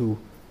chance to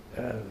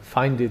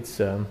find its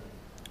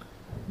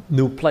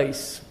new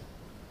place,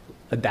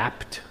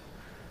 adapt,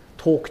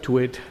 talk to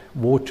it,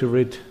 water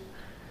it,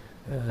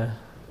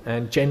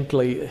 and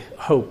gently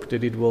hope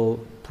that it will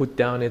put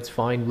down its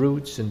fine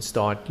roots and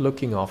start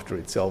looking after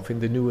itself in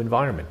the new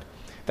environment.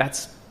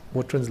 That's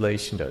what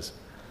translation does.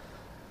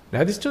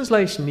 Now, this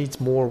translation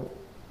needs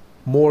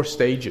more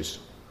stages.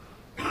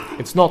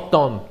 It's not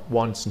done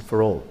once and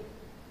for all.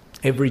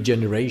 Every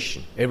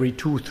generation, every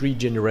 2-3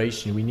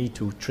 generations, we need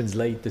to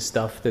translate the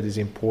stuff that is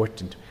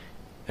important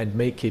and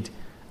make it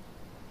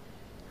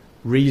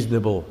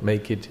reasonable,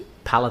 make it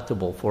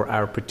palatable for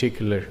our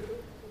particular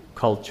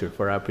culture,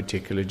 for our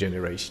particular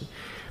generation.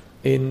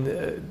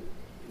 In,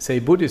 say,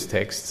 Buddhist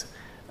texts,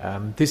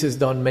 this is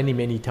done many,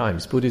 many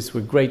times. Buddhists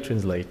were great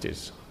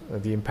translators.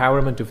 The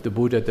empowerment of the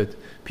Buddha that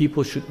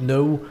people should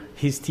know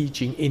his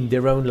teaching in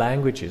their own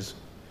languages,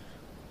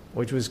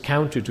 which was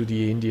counter to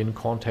the Indian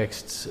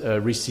context's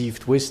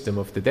received wisdom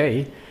of the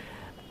day.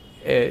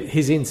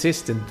 His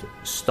insistence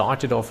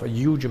started off a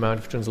huge amount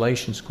of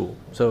translation school.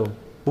 So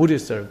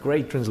Buddhists are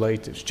great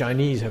translators.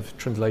 Chinese have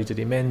translated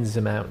immense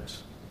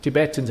amounts.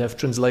 Tibetans have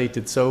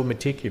translated so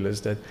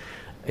meticulous that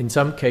in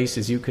some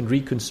cases you can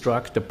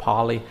reconstruct the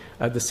Pali,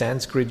 the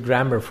Sanskrit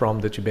grammar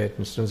from the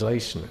Tibetan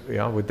translation,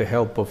 with the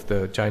help of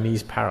the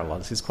Chinese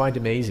parallels. It's quite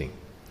amazing.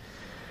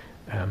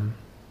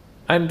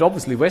 And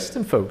obviously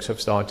Western folks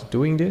have started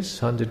doing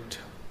this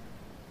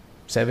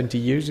 170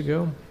 years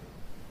ago.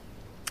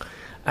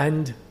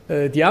 And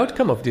the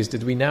outcome of this,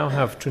 that we now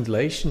have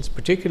translations,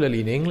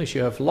 particularly in English,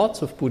 you have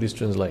lots of Buddhist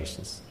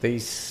translations.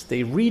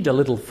 They read a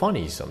little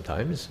funny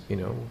sometimes,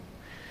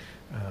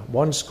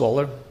 One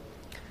scholar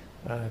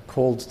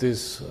called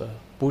this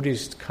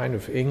Buddhist kind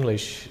of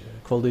English,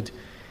 called it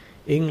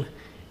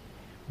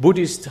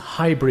Buddhist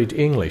hybrid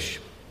English,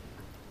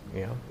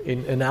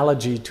 in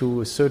analogy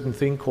to a certain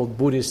thing called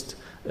Buddhist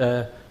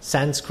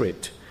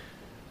Sanskrit.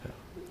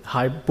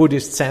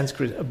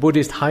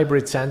 Buddhist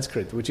hybrid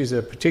Sanskrit, which is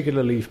a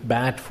particularly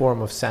bad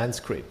form of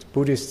Sanskrit.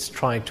 Buddhists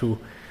try to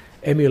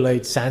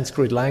emulate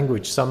Sanskrit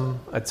language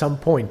at some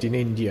point in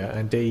India,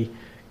 and they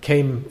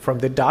came from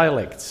the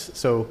dialects.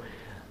 So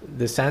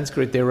the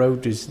Sanskrit they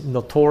wrote is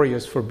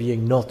notorious for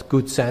being not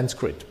good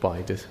Sanskrit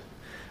by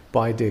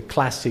the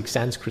classic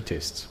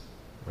Sanskritists.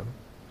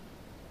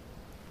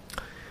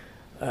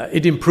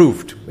 It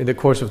improved in the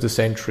course of the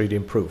century. It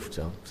improved.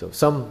 So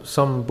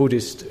some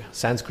Buddhist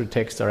Sanskrit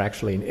texts are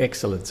actually in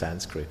excellent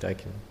Sanskrit. I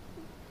can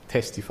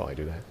testify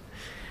to that,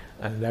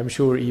 and I'm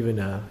sure even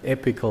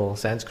epical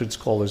Sanskrit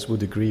scholars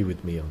would agree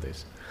with me on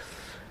this.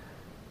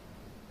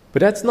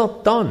 But that's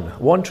not done.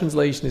 One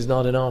translation is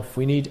not enough.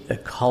 We need a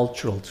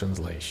cultural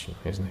translation,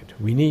 isn't it?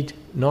 We need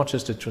not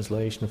just a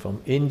translation from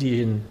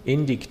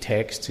Indic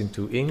texts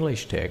into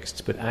English texts,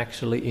 but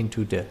actually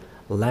into the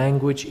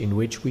language in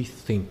which we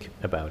think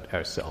about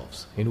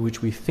ourselves, in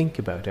which we think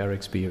about our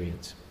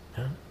experience.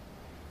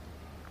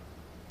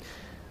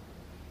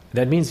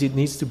 That means it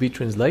needs to be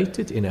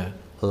translated in a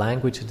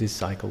language that is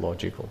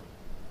psychological.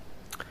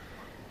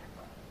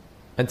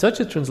 And such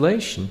a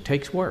translation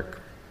takes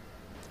work.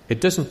 It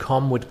doesn't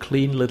come with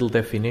clean little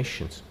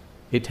definitions.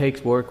 It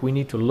takes work. We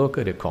need to look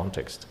at a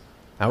context.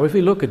 Now, if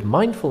we look at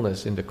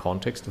mindfulness in the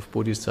context of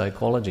Buddhist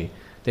psychology,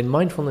 then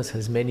mindfulness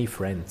has many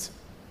friends.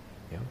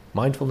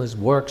 Mindfulness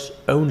works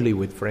only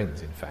with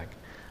friends, in fact.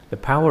 The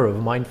power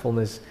of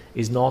mindfulness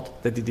is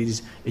not that it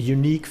is a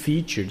unique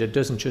feature that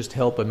doesn't just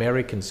help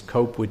Americans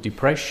cope with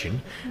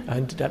depression,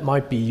 and that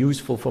might be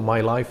useful for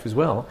my life as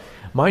well.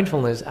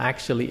 Mindfulness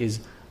actually is,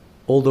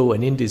 although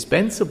an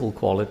indispensable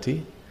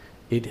quality,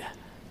 it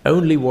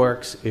only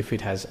works if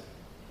it has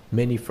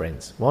many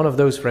friends. One of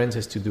those friends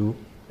has to do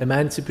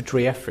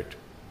emancipatory effort.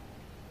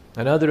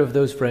 Another of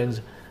those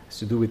friends has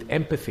to do with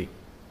empathy.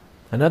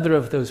 Another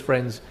of those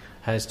friends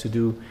has to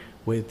do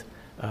with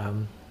a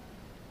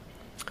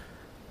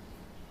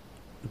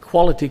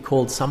quality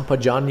called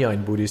sampajanya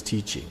in Buddhist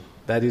teaching.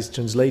 That is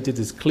translated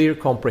as clear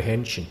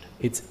comprehension.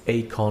 It's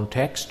a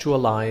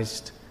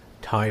contextualized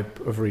type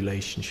of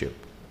relationship.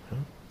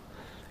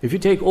 If you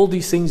take all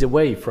these things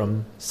away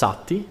from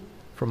sati,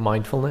 from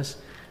mindfulness,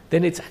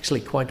 then it's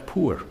actually quite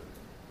poor.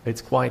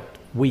 It's quite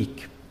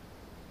weak.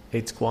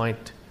 It's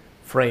quite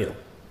frail.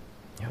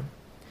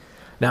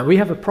 Now, we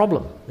have a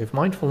problem. If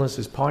mindfulness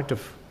is part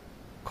of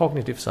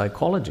cognitive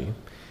psychology,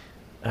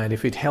 and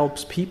if it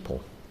helps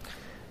people,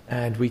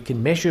 and we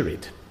can measure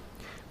it,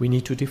 we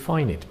need to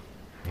define it.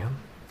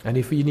 And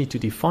if you need to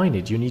define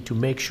it, you need to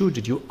make sure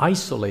that you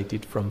isolate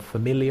it from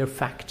familiar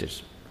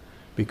factors,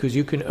 because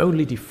you can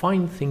only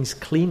define things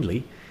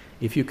cleanly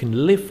if you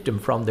can lift them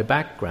from the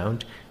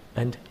background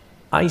and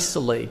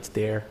isolate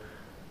their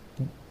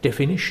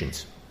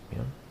definitions.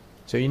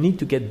 So you need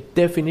to get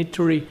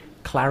definitory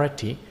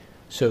clarity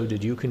so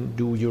that you can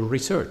do your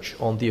research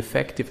on the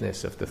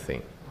effectiveness of the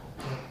thing.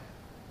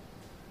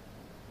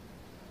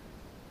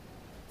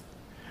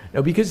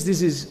 Now, because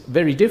this is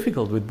very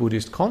difficult with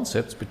Buddhist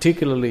concepts,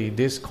 particularly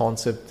this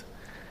concept,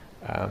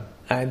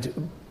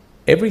 and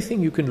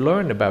everything you can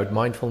learn about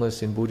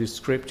mindfulness in Buddhist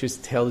scriptures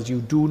tells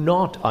you do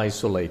not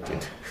isolate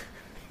it.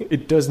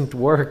 It doesn't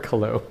work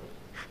alone.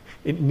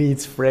 It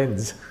needs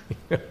friends.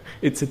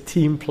 It's a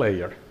team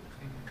player.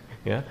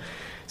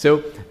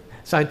 So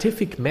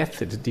scientific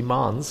method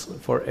demands,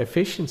 for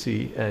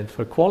efficiency and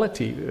for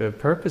quality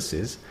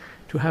purposes,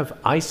 to have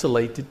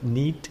isolated,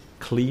 neat,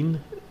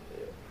 clean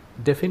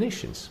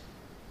definitions.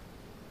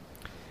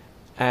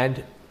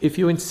 And if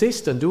you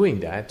insist on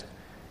doing that,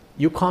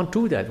 you can't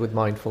do that with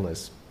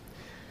mindfulness.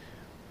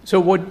 So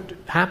what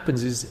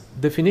happens is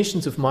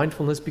definitions of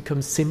mindfulness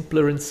become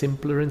simpler and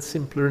simpler and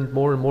simpler and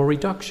more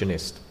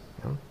reductionist.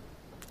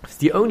 It's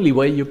the only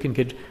way you can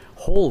get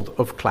hold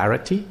of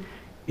clarity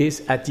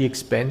is at the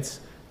expense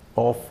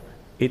of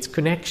its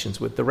connections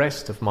with the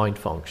rest of mind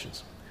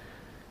functions.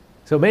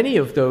 So many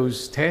of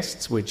those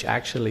tests which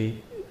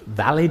actually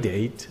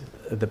validate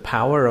the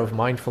power of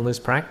mindfulness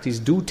practice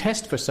do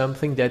test for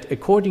something that,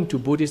 according to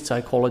Buddhist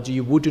psychology,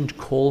 you wouldn't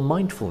call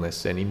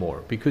mindfulness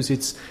anymore, because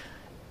it's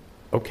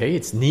okay,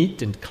 it's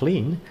neat and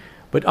clean,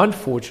 but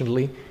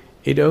unfortunately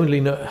it only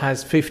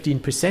has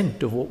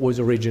 15% of what was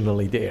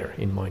originally there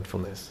in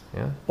mindfulness.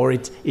 Yeah? Or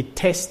it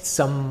tests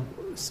some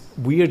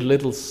weird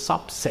little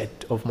subset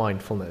of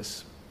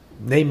mindfulness,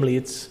 namely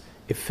its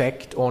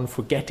effect on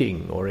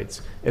forgetting, or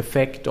its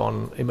effect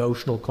on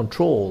emotional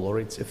control, or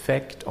its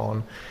effect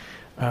on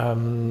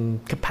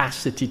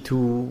capacity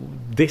to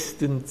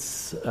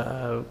distance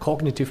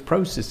cognitive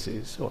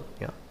processes.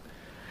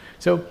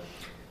 So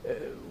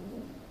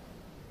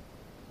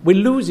we're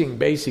losing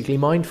basically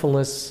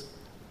mindfulness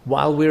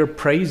while we're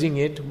praising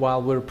it,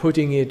 while we're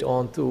putting it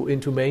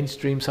into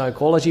mainstream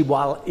psychology,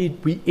 while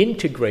we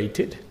integrate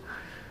it,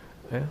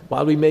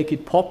 while we make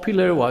it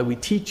popular, while we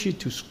teach it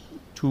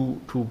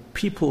to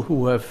people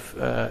who have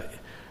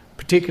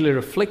particular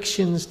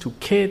afflictions, to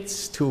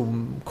kids,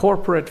 to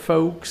corporate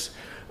folks,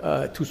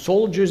 to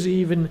soldiers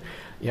even.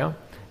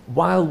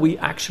 While we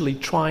actually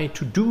try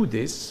to do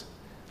this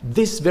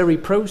very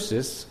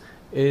process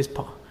is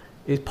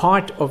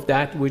part of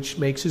that which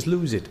makes us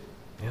lose it.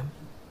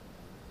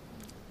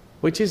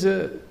 Which is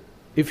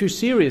if you're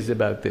serious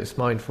about this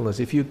mindfulness,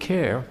 if you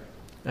care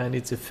and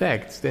its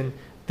effects, then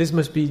this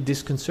must be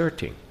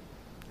disconcerting.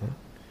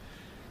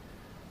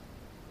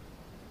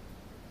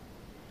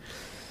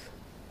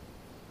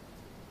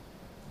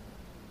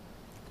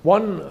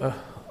 One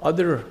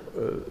other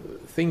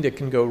thing that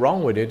can go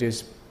wrong with it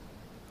is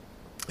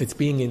it's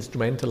being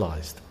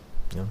instrumentalized.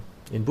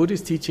 In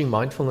Buddhist teaching,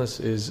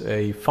 mindfulness is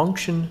a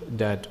function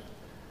that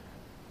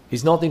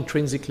is not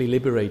intrinsically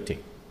liberating.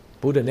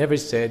 Buddha never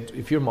said,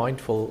 if you're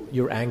mindful,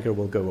 your anger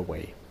will go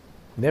away.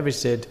 Never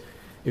said,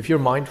 if you're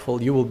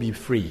mindful, you will be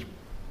free.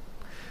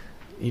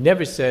 He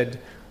never said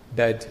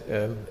that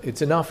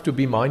it's enough to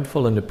be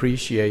mindful and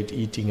appreciate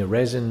eating a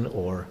raisin,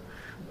 or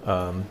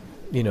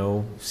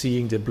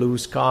seeing the blue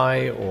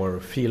sky, or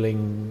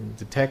feeling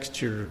the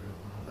texture,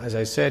 as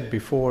I said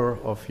before,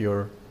 of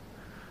your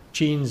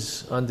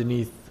jeans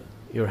underneath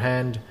your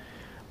hand.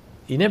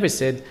 He never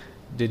said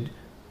that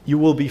you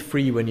will be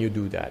free when you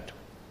do that.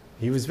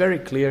 He was very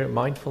clear,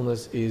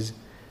 mindfulness is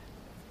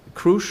a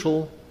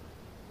crucial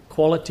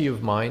quality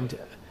of mind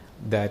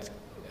that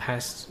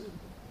has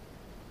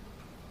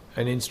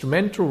an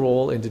instrumental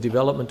role in the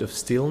development of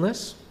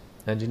stillness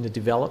and in the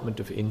development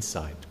of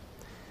insight.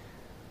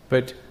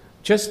 But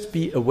just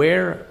be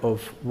aware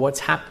of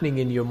what's happening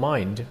in your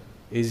mind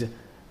is,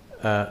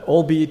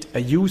 albeit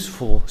a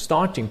useful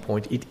starting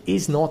point, it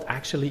is not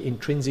actually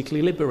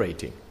intrinsically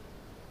liberating.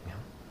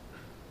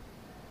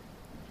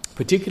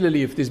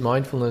 Particularly if this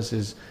mindfulness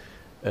is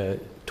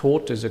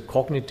taught as a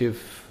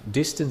cognitive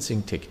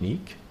distancing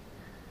technique.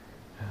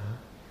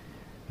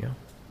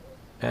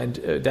 And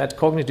that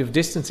cognitive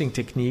distancing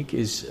technique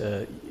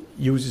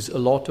uses a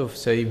lot of,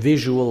 say,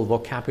 visual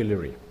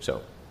vocabulary.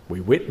 So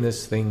we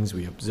witness things,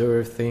 we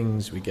observe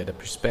things, we get a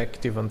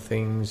perspective on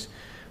things,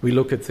 we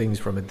look at things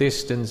from a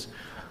distance.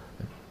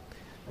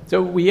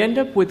 So we end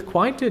up with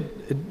quite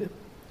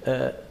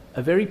a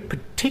very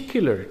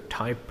particular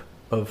type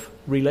of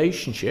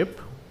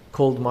relationship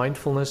called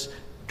mindfulness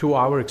to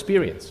our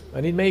experience.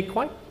 And it may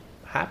quite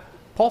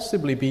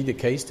possibly be the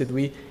case that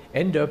we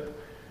end up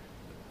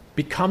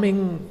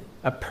becoming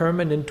a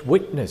permanent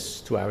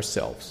witness to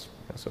ourselves.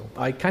 So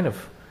I kind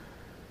of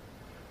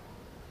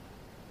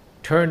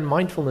turn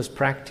mindfulness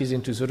practice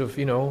into sort of,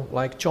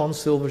 like John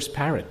Silver's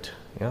parrot.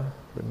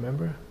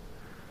 Remember?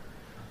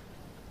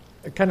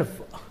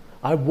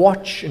 I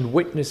watch and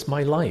witness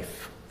my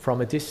life from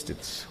a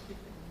distance.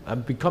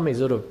 I'm becoming a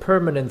sort of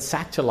permanent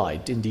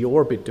satellite in the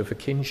orbit of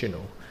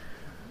Akincano.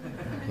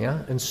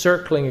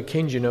 Encircling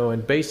Akincano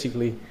and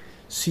basically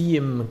see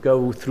him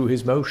go through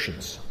his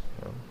motions.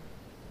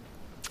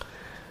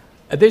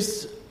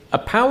 There's a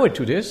power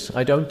to this,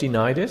 I don't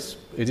deny this.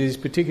 It is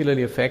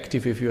particularly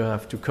effective if you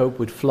have to cope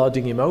with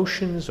flooding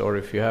emotions, or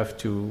if you have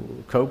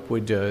to cope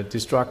with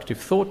destructive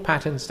thought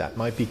patterns. That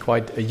might be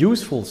quite a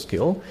useful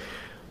skill.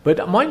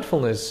 But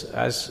mindfulness,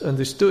 as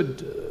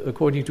understood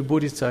according to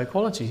Buddhist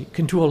psychology,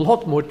 can do a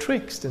lot more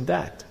tricks than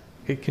that.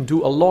 It can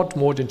do a lot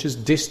more than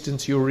just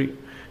distance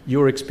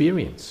your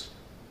experience.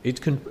 It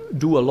can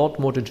do a lot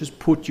more than just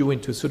put you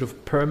into sort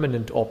of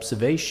permanent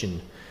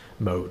observation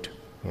mode,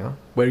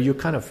 where you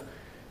kind of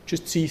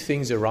just see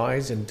things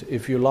arise, and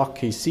if you're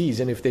lucky, seize,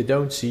 and if they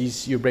don't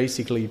seize, you're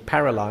basically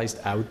paralyzed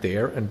out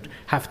there and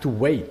have to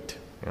wait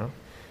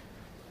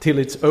till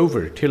it's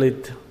over, till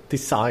it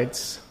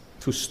decides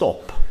to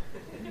stop.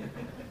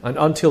 And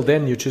until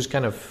then, you just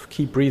kind of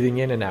keep breathing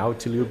in and out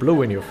till you're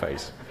blue in your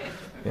face.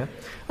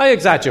 I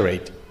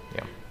exaggerate.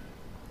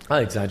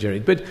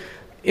 But,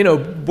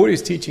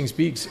 Buddhist teaching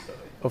speaks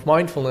of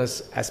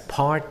mindfulness as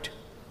part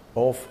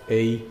of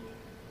a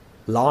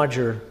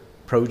larger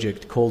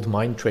project called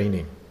mind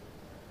training.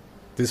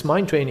 This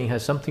mind training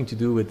has something to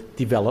do with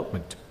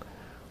development,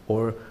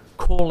 or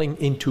calling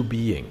into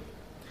being,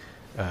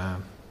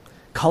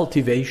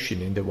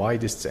 cultivation in the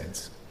widest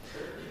sense.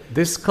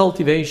 This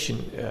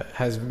cultivation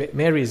has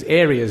various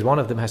areas. One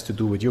of them has to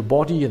do with your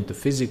body and the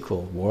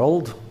physical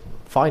world,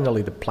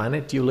 finally the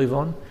planet you live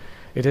on.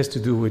 It has to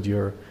do with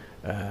your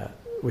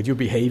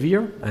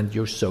behavior and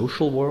your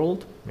social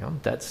world.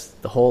 That's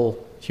the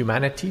whole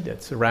humanity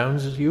that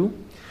surrounds you.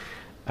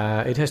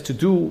 It has to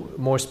do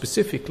more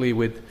specifically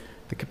with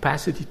the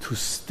capacity to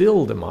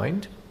still the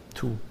mind,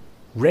 to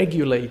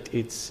regulate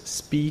its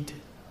speed,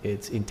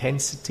 its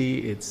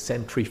intensity, its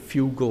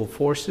centrifugal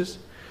forces.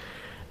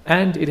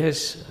 And it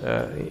has,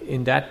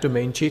 in that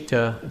domain,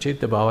 Citta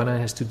Bhavana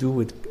has to do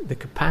with the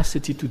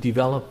capacity to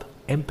develop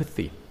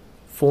empathy,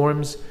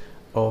 forms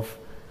of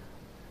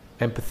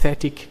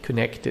empathetic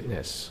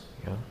connectedness,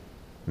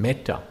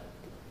 metta,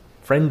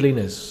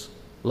 friendliness,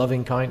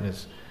 loving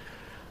kindness,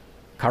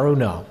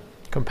 karuna,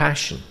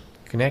 compassion,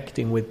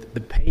 connecting with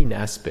the pain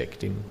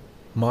aspect in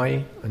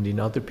my and in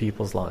other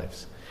people's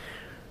lives.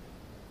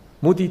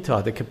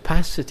 Mudita, the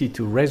capacity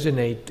to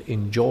resonate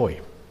in joy.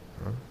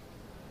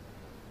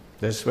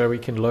 That's where we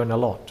can learn a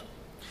lot.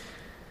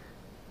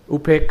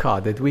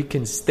 Upekkha, that we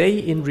can stay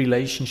in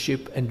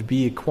relationship and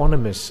be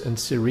equanimous and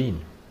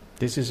serene.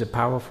 This is a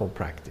powerful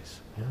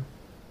practice.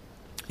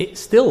 It's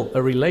still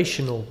a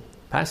relational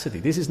capacity.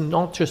 This is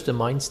not just a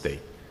mind state.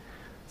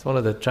 It's one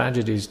of the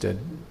tragedies that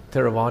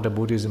Theravada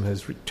Buddhism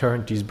has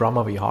turned these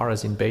Brahma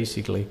Viharas in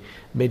basically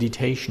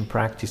meditation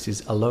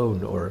practices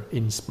alone or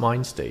in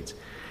mind states.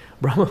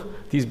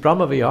 These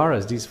Brahma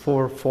Viharas, these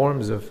 4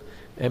 forms of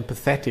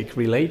empathetic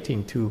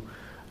relating to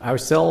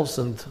ourselves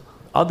and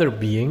other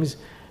beings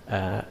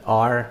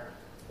are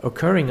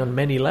occurring on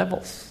many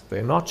levels.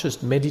 They're not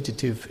just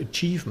meditative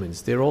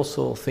achievements, they're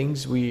also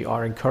things we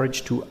are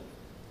encouraged to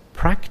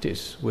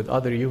practice with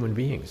other human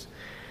beings.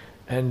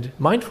 And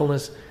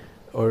mindfulness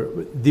or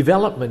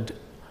development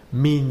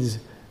means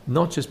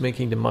not just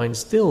making the mind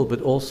still,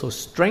 but also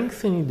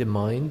strengthening the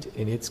mind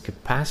in its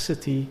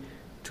capacity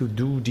to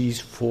do these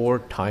 4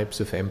 types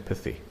of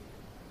empathy.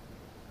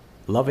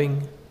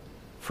 Loving,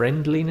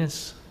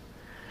 friendliness,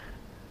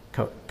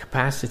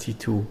 capacity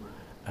to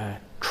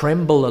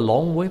tremble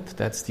along with,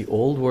 that's the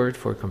old word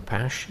for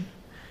compassion.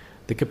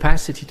 The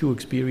capacity to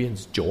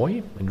experience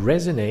joy and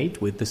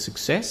resonate with the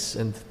success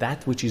and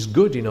that which is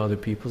good in other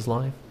people's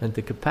life. And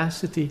the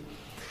capacity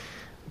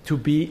to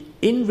be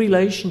in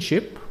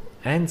relationship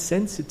and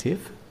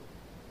sensitive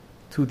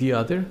to the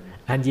other,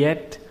 and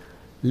yet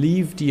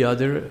leave the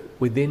other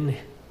within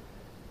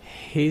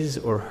his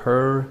or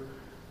her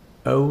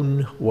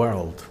own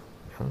world.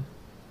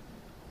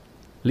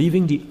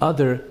 Leaving the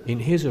other in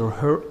his or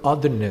her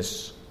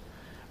otherness,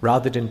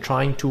 rather than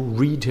trying to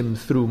read him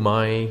through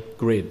my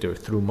grid or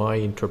through my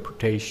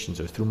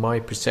interpretations or through my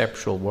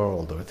perceptual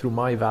world or through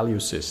my value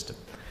system,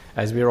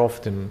 as we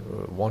often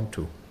want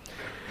to.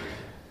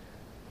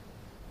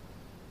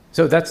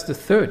 So that's the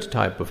 3rd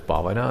type of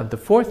bhavana. And the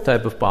 4th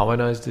type of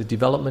bhavana is the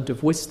development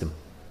of wisdom.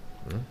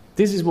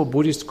 This is what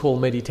Buddhists call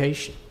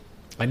meditation.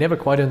 I never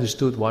quite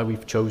understood why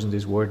we've chosen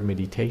this word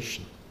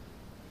meditation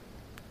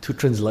to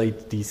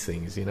translate these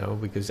things,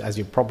 because as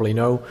you probably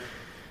know,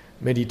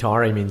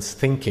 meditare means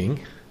thinking.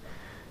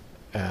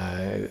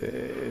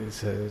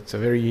 It's a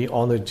very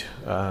honored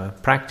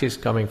practice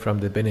coming from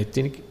the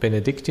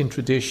Benedictine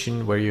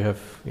tradition, where you have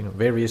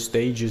various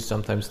stages,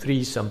 sometimes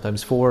 3,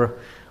 sometimes 4.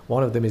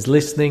 One of them is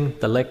listening,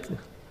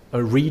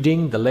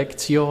 reading, the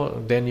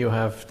lectio. Then you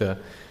have the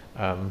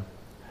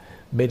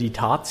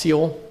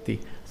meditatio, the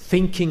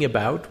thinking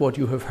about what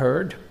you have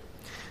heard.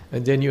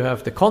 And then you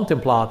have the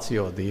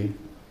contemplatio,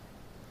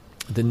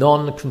 the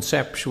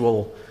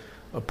non-conceptual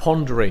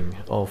pondering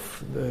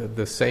of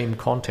the same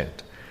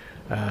content.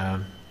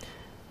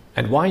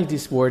 And why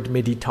this word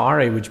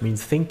meditare, which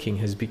means thinking,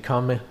 has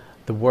become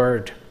the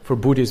word for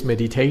Buddhist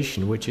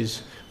meditation, which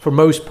is for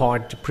most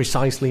part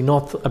precisely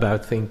not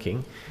about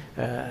thinking,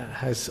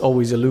 has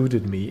always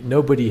eluded me.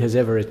 Nobody has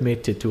ever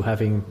admitted to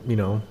having,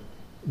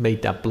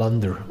 made that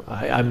blunder.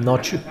 I'm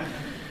not sure.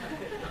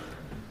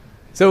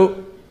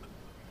 So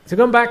to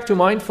come back to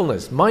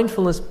mindfulness,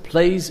 mindfulness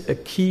plays a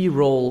key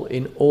role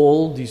in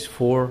all these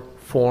 4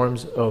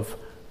 forms of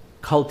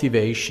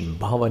cultivation,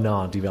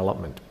 bhavana,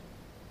 development.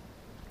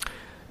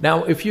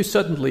 Now, if you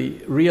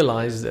suddenly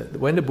realize that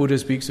when the Buddha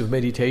speaks of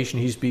meditation,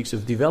 he speaks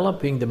of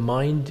developing the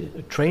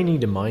mind,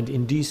 training the mind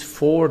in these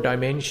 4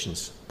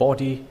 dimensions: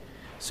 body,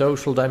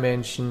 social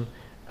dimension,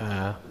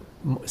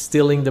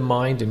 stilling the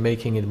mind and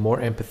making it more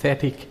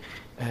empathetic,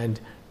 and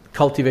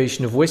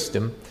cultivation of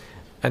wisdom.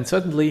 And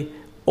suddenly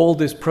all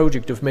this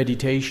project of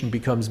meditation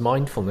becomes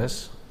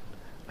mindfulness.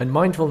 And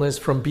mindfulness,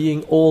 from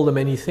being all the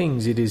many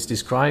things it is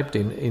described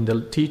in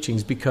the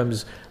teachings,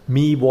 becomes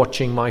me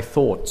watching my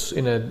thoughts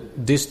in a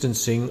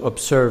distancing,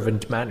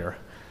 observant manner.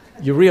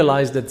 You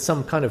realize that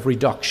some kind of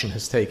reduction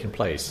has taken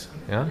place.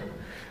 Yeah?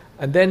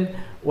 And then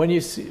when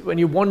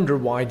you wonder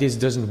why this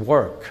doesn't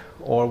work,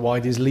 or why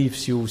this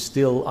leaves you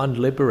still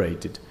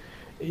unliberated,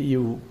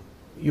 you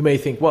may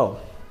think, well,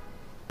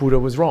 Buddha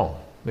was wrong,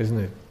 isn't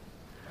it?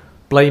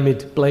 Blame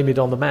it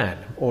on the man,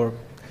 or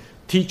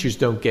teachers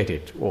don't get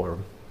it, or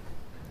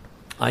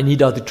I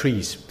need other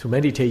trees. To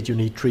meditate you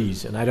need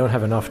trees, and I don't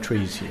have enough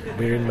trees here.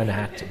 We're in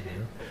Manhattan.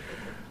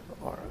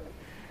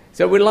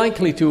 So we're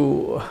likely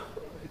to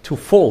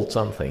fault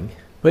something,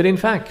 but in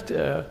fact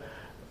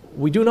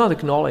we do not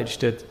acknowledge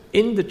that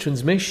in the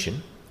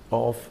transmission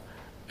of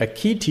a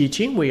key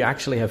teaching we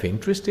actually have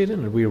interest in,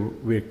 and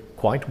we're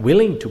quite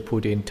willing to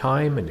put in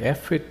time and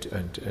effort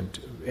and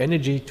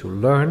energy to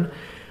learn,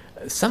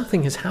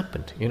 something has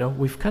happened.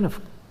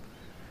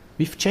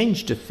 We've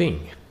changed the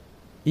thing.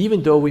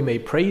 Even though we may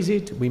praise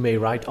it, we may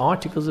write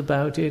articles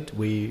about it,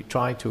 we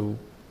try to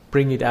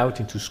bring it out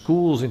into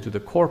schools, into the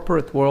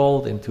corporate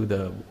world, into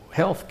the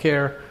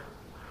healthcare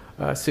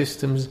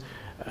systems.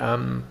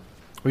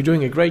 We're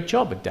doing a great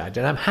job at that,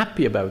 and I'm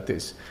happy about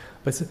this.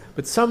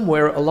 But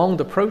somewhere along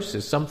the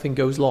process, something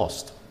goes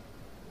lost,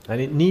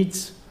 and it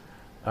needs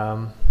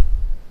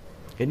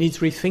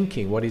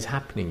rethinking what is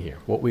happening here,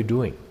 what we're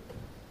doing.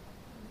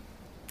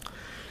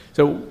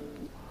 So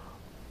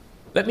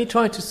let me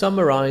try to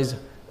summarize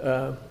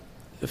a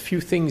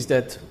few things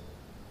that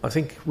I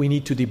think we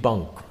need to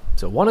debunk.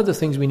 So one of the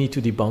things we need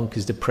to debunk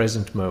is the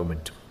present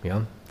moment,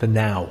 the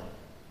now.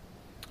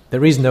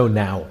 There is no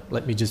now.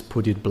 Let me just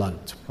put it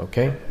blunt,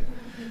 okay?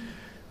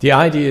 The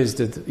idea is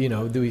that, you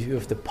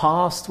have the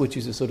past, which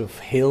is a sort of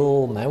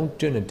hill,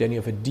 mountain, and then you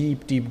have a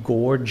deep, deep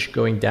gorge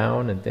going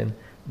down, and then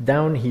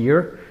down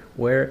here,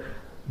 where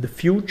the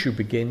future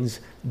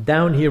begins,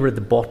 down here at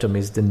the bottom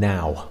is the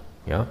now,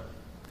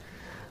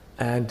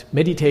 And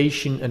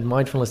meditation and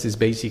mindfulness is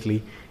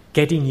basically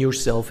getting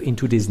yourself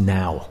into this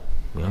now.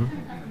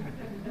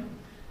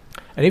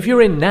 And if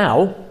you're in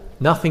now,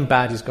 nothing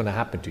bad is going to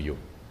happen to you.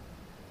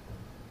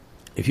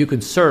 If you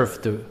can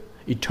serve the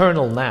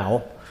eternal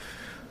now,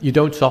 you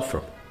don't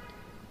suffer.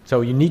 So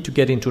you need to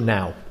get into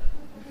now.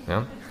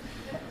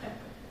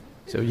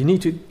 So you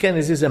need to, again,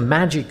 this is a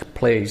magic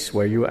place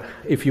where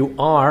if you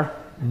are,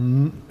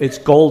 it's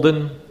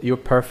golden, you're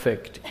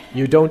perfect.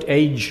 You don't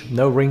age,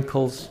 no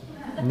wrinkles,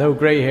 no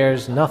gray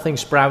hairs, nothing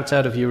sprouts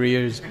out of your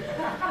ears.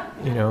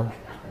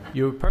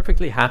 You're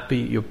perfectly happy,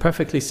 you're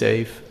perfectly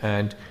safe.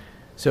 And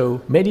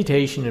so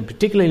meditation, and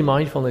particularly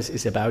mindfulness,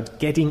 is about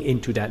getting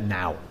into that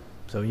now.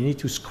 So you need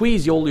to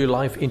squeeze all your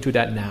life into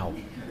that now.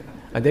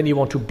 And then you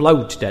want to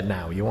bloat that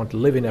now. You want to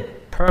live in a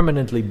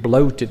permanently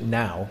bloated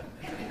now.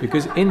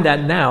 Because in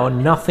that now,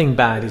 nothing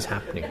bad is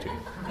happening to you.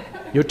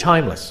 You're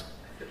timeless.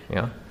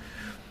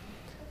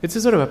 It's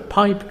a sort of a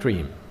pipe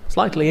dream,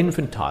 slightly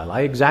infantile.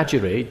 I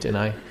exaggerate, and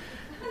I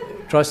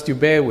trust you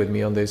bear with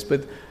me on this.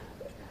 But,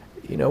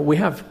 we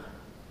have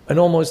an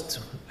almost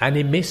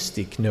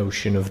animistic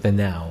notion of the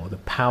now, the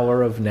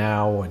power of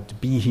now, and to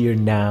be here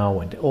now,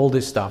 and all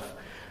this stuff.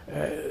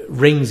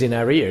 Rings in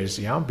our ears,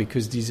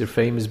 because these are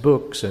famous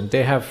books, and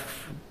they have,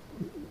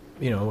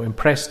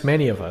 impressed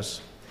many of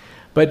us.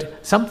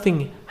 But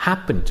something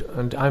happened,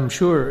 and I'm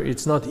sure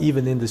it's not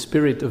even in the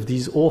spirit of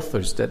these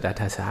authors that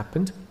has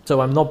happened.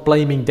 So I'm not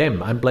blaming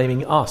them, I'm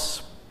blaming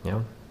us.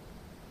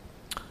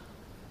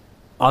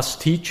 Us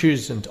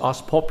teachers and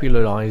us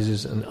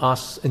popularizers and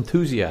us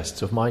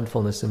enthusiasts of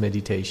mindfulness and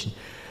meditation.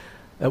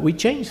 We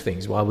change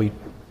things while we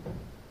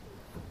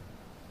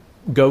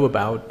go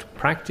about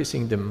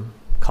practicing them,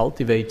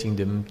 cultivating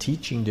them,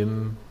 teaching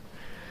them.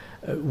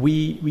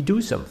 We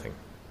do something.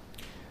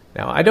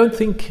 Now, I don't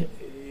think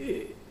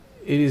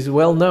it is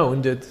well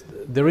known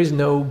that there is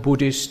no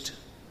Buddhist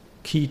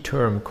key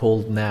term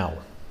called now.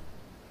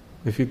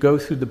 If you go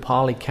through the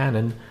Pali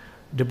Canon,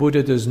 the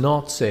Buddha does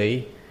not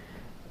say,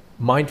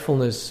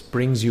 mindfulness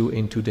brings you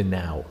into the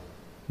now.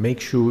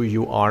 Make sure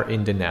you are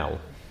in the now.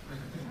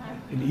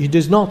 He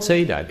does not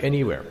say that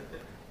anywhere.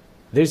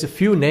 There's a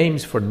few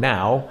names for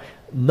now.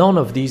 None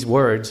of these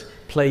words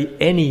play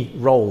any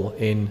role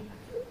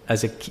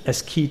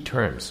as key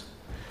terms.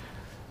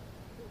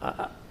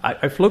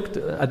 I've looked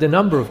at a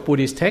number of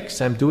Buddhist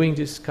texts. I'm doing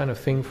this kind of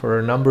thing for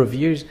a number of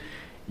years.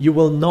 You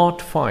will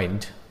not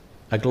find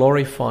a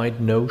glorified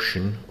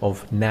notion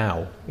of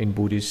now in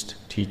Buddhist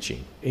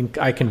teaching.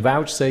 I can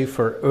vouchsafe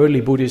for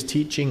early Buddhist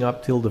teaching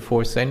up till the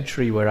 4th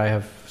century, where I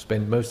have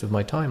spent most of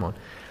my time on.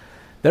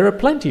 There are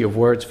plenty of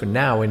words for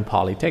now in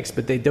Pali texts,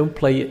 but they don't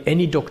play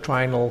any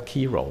doctrinal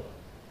key role.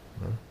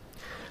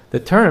 The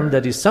term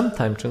that is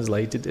sometimes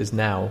translated as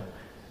now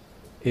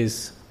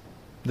is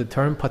the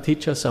term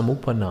paticca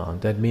samuppanna.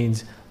 That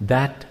means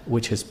that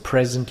which has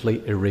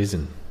presently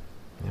arisen.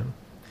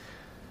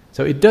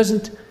 So it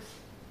doesn't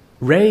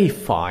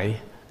reify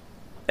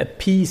a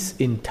piece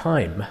in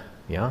time.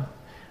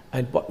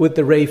 And with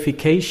the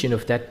reification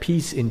of that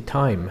piece in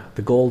time,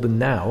 the golden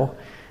now,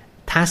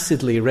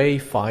 tacitly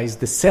reifies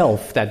the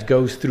self that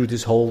goes through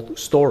this whole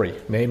story.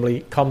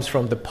 Namely, comes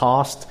from the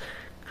past,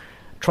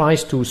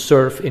 tries to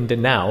surf in the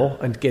now,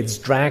 and gets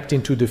dragged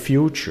into the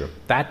future.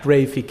 That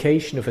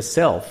reification of a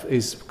self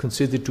is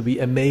considered to be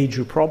a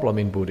major problem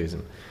in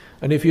Buddhism.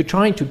 And if you're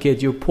trying to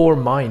get your poor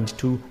mind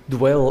to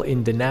dwell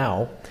in the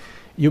now,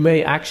 you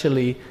may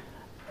actually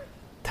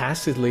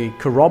tacitly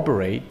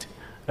corroborate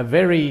a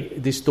very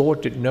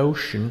distorted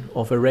notion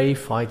of a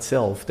reified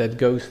self that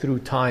goes through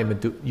time,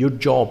 and your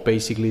job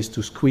basically is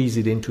to squeeze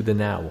it into the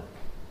now.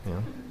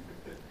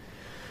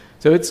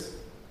 So it's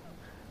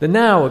the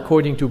now,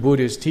 according to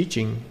Buddhist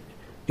teaching,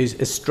 is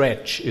a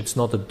stretch, it's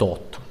not a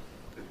dot.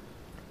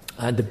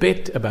 And the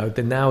bit about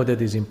the now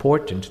that is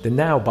important, the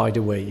now, by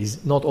the way,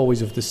 is not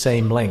always of the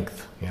same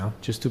length,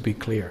 just to be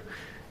clear.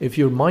 if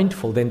you're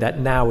mindful, then that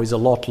now is a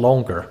lot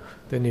longer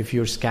than if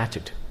you're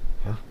scattered.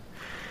 Yeah?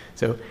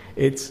 So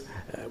it's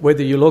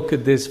whether you look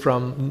at this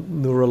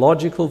from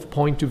neurological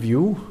point of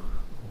view,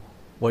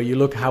 where you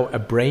look how a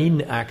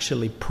brain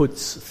actually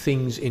puts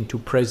things into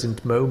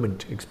present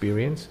moment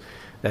experience.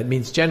 That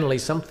means generally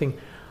something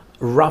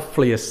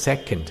roughly a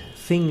second,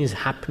 things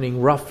happening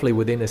roughly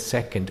within a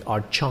second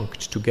are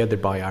chunked together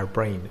by our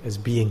brain as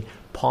being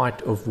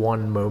part of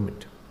one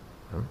moment.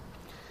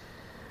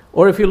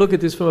 Or if you look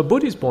at this from a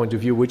Buddhist point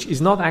of view, which is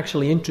not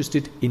actually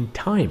interested in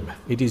time,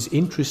 it is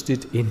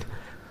interested in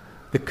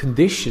the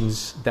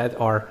conditions that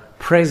are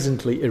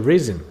presently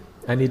arisen,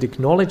 and it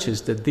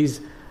acknowledges that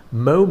this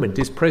moment,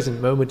 this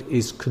present moment,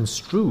 is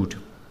construed.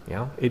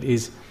 Yeah? It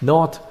is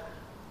not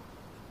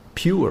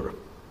pure.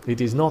 It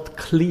is not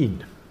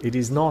clean. It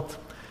is not.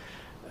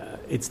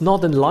 It's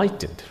not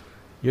enlightened.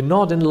 You're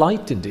not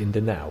enlightened in the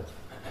now.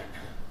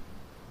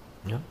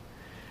 Yeah?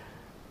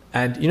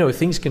 And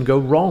things can go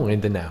wrong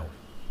in the now.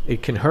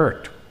 It can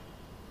hurt.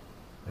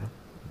 Yeah?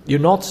 You're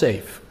not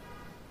safe.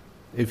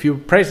 If you're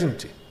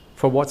present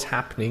for what's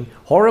happening,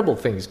 horrible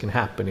things can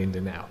happen in the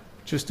now.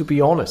 Just to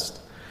be honest.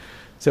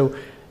 So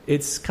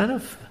it's kind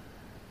of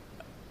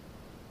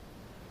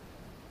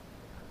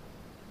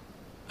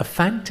a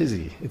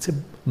fantasy.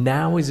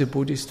 Now is a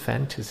Buddhist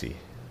fantasy,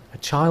 a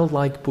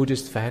childlike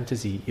Buddhist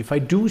fantasy. If I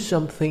do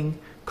something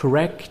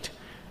correct,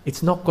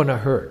 it's not going to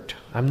hurt.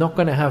 I'm not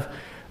going to have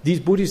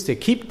these Buddhists. They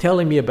keep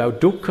telling me about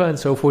dukkha and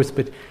so forth,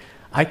 but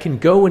I can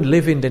go and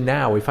live in the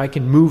now. If I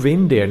can move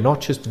in there, not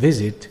just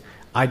visit,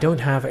 I don't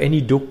have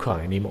any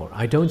dukkha anymore.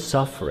 I don't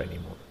suffer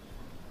anymore.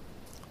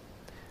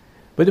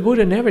 But the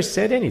Buddha never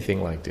said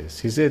anything like this.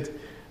 He said,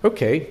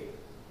 okay,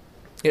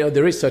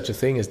 there is such a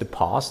thing as the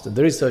past, and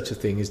there is such a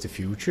thing as the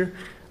future,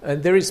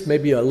 and there is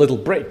maybe a little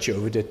bridge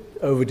over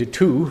the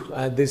two,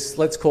 and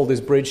let's call this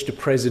bridge the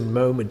present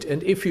moment.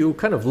 And if you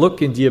kind of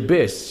look in the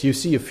abyss, you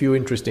see a few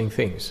interesting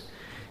things.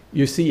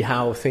 You see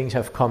how things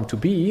have come to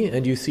be,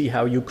 and you see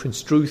how you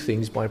construe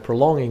things by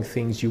prolonging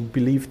things you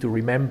believe to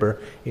remember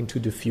into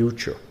the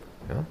future.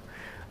 Yeah?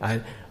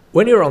 And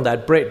when you're on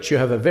that bridge, you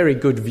have a very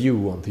good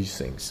view on these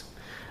things.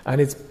 And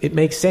it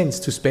makes sense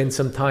to spend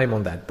some time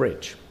on that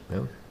bridge.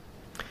 Yeah?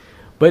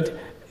 But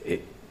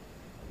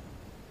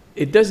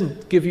it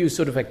doesn't give you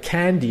sort of a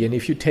candy, and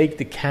if you take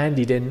the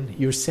candy, then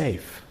you're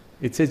safe.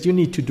 It says you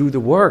need to do the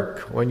work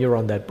when you're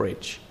on that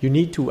bridge. You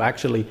need to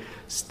actually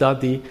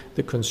study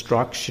the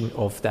construction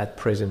of that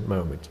present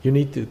moment. You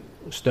need to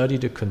study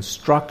the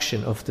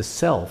construction of the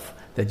self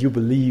that you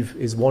believe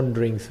is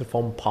wandering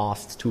from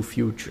past to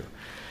future.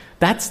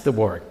 That's the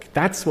work.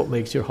 That's what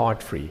makes your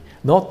heart free.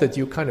 Not that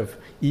you kind of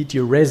eat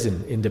your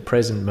resin in the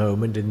present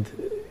moment and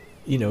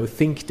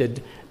think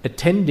that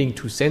attending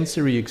to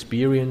sensory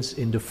experience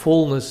in the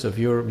fullness of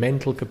your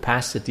mental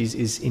capacities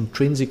is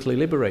intrinsically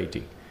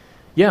liberating.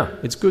 Yeah,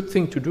 it's a good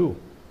thing to do.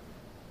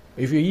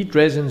 If you eat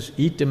resins,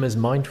 eat them as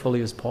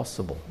mindfully as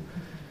possible.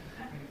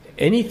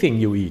 Anything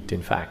you eat,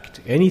 in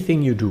fact,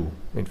 anything you do,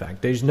 in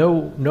fact, there's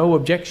no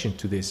objection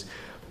to this.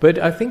 But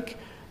I think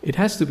it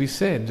has to be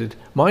said that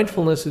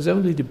mindfulness is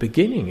only the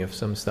beginning of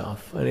some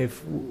stuff. And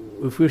if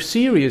we're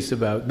serious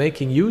about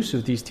making use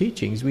of these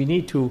teachings, we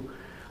need to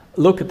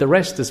look at the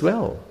rest as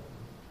well,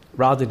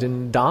 rather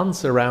than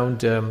dance around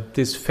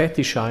this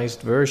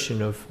fetishized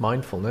version of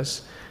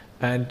mindfulness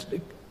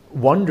and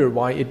wonder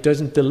why it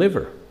doesn't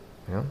deliver.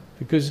 Yeah?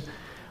 Because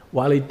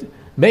while it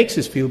makes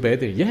us feel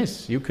better,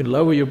 yes, you can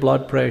lower your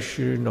blood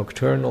pressure,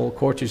 nocturnal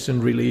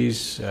cortisol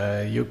release,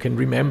 you can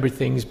remember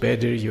things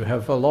better, you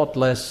have a lot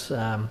less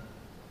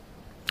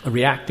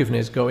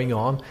reactiveness going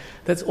on.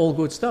 That's all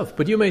good stuff.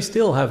 But you may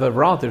still have a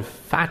rather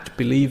fat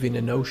belief in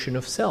a notion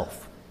of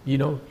self.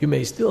 You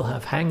may still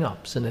have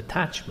hang-ups and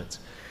attachments.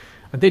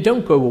 And they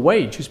don't go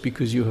away just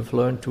because you have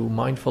learned to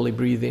mindfully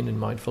breathe in and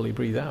mindfully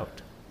breathe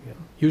out. Yeah.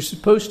 You're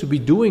supposed to be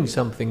doing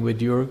something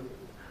with your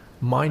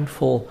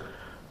mindful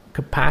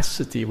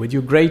capacity, with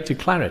your greater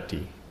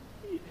clarity.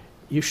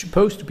 You're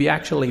supposed to be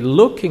actually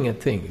looking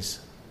at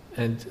things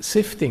and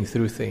sifting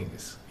through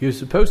things. You're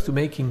supposed to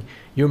making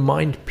your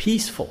mind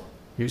peaceful.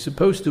 You're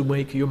supposed to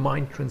make your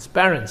mind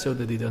transparent so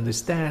that it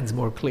understands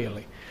more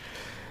clearly.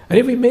 And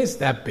if we miss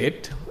that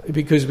bit,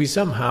 because we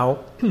somehow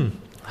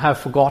have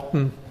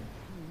forgotten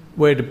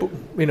where the book,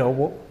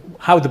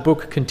 how the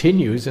book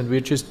continues, and we're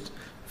just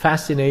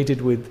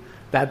fascinated with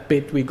that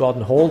bit we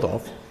gotten hold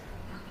of,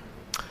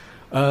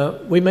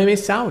 we may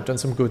miss out on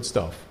some good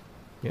stuff.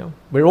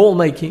 We all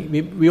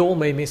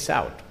may miss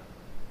out.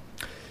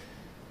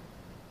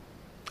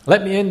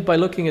 Let me end by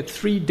looking at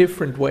 3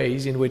 different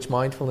ways in which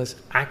mindfulness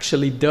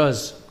actually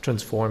does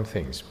transform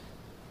things.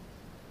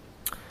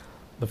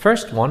 The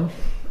first one,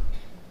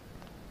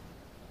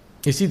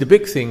 you see, the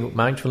big thing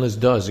mindfulness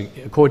does,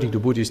 according to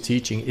Buddhist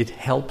teaching, it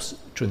helps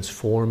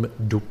transform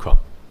dukkha.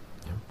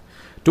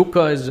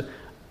 Dukkha is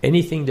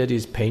anything that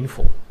is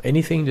painful,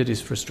 anything that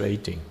is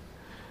frustrating.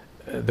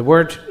 The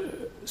word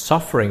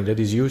suffering that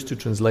is used to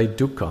translate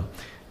dukkha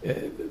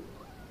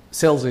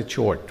sells it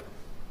short.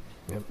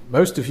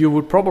 Most of you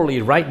would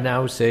probably right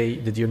now say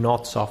that you're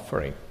not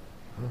suffering.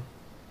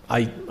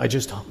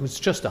 it's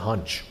just a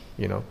hunch,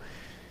 you know.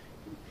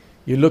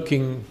 You're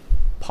looking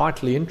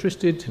partly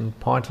interested and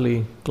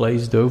partly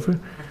glazed over.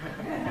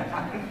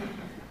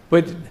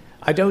 But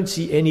I don't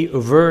see any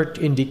overt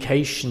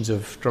indications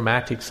of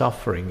dramatic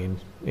suffering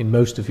in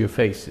most of your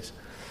faces.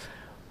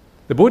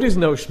 The Buddhist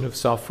notion of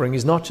suffering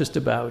is not just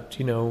about,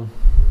 you know,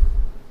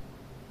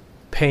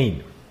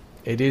 pain.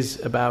 It is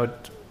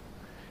about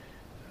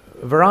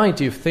a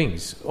variety of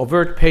things.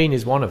 Overt pain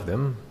is one of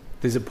them.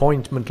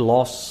 Disappointment,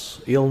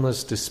 loss,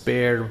 illness,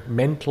 despair,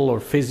 mental or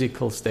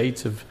physical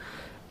states of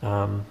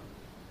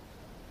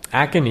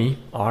agony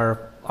are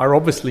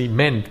obviously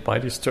meant by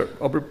this term.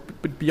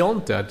 But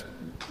beyond that,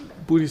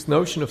 Buddhist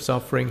notion of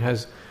suffering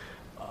has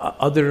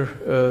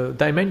other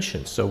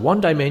dimensions. So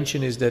one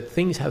dimension is that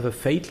things have a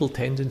fatal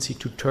tendency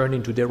to turn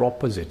into their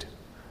opposite.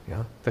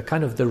 Yeah? The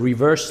kind of the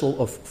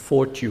reversal of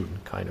fortune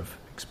kind of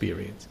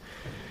experience.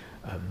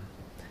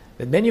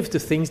 That many of the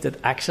things that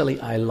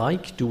actually I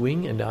like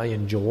doing and I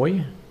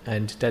enjoy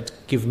and that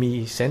give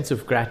me sense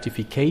of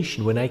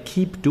gratification, when I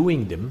keep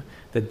doing them,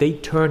 that they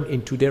turn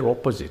into their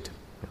opposite.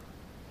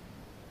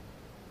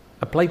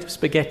 A plate of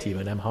spaghetti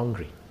when I'm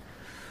hungry.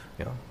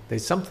 You know,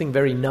 there's something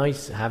very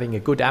nice having a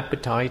good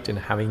appetite, and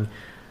having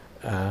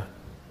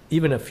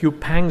even a few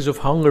pangs of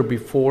hunger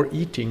before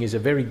eating is a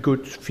very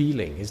good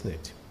feeling, isn't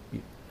it?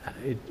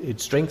 It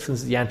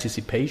strengthens the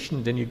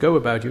anticipation, then you go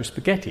about your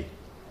spaghetti.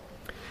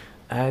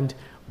 And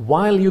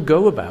while you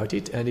go about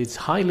it, and it's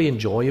highly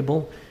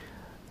enjoyable,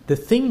 the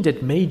thing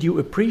that made you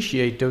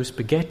appreciate those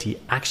spaghetti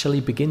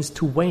actually begins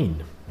to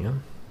wane. You know?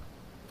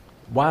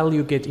 While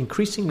you get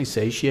increasingly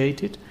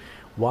satiated,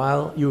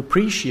 while you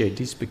appreciate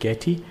this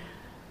spaghetti,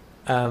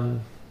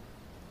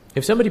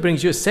 if somebody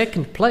brings you a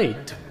second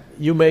plate,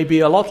 you may be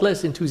a lot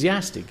less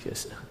enthusiastic.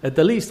 At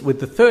the least, with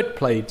the third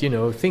plate, you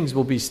know, things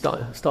will be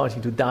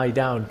starting to die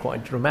down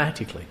quite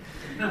dramatically.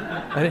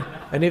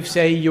 And if,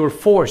 say, you're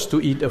forced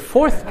to eat a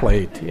fourth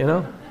plate, you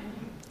know,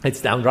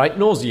 it's downright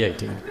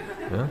nauseating.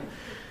 You know?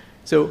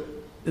 So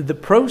the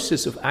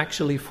process of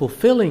actually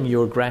fulfilling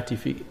your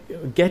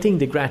getting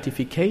the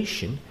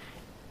gratification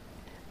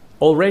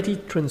already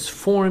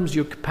transforms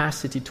your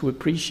capacity to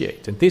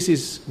appreciate. And this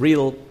is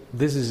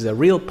a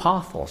real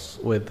pathos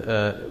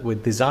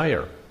with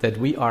desire, that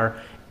we are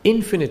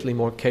infinitely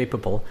more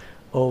capable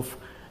of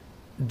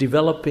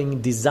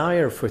developing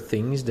desire for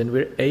things than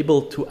we're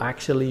able to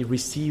actually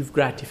receive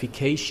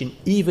gratification,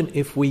 even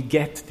if we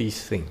get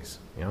these things.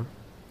 You know?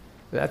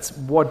 That's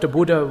what the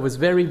Buddha was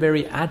very,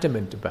 very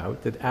adamant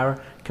about, that our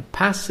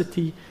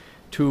capacity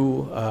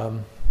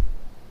to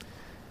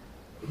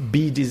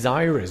be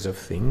desirous of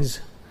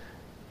things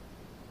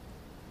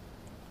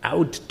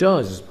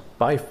outdoes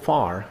by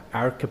far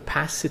our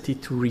capacity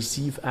to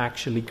receive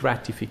actually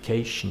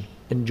gratification,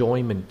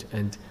 enjoyment,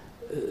 and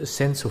a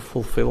sense of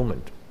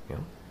fulfillment. You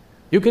know?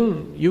 You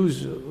can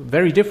use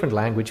very different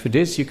language for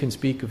this. You can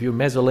speak of your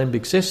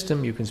mesolimbic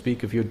system, you can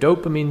speak of your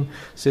dopamine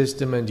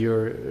system and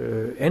your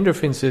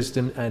endorphin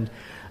system, and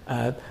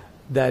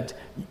that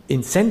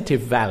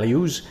incentive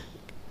values,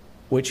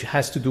 which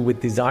has to do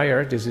with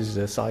desire. This is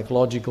a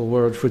psychological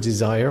word for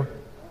desire.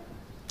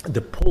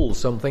 The pull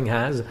something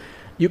has.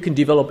 You can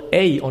develop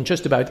on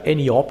just about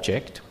any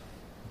object.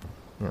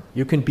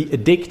 You can be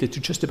addicted to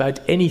just about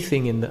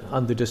anything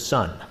under the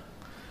sun,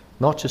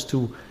 not just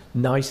to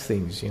nice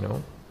things, you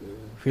know.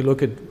 If you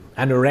look at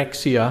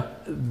anorexia,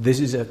 this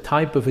is a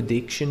type of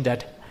addiction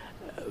that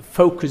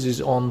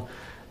focuses on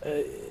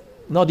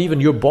not even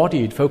your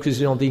body, it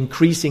focuses on the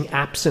increasing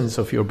absence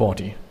of your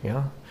body.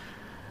 Yeah?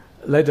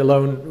 Let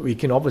alone, we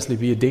can obviously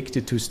be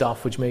addicted to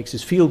stuff which makes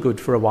us feel good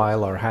for a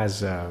while or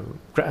has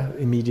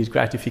immediate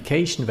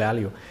gratification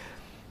value.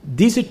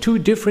 These are two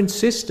different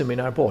systems in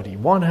our body.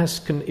 One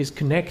is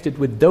connected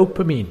with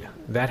dopamine.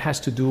 That has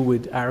to do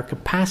with our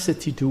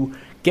capacity to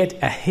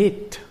get a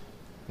hit.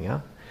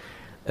 Yeah?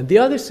 And the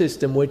other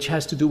system, which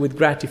has to do with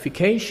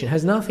gratification,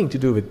 has nothing to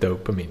do with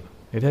dopamine.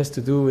 It has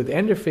to do with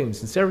endorphins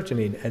and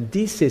serotonin. And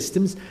these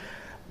systems,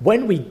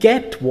 when we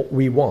get what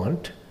we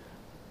want,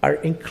 are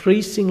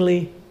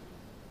increasingly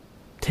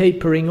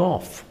tapering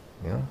off.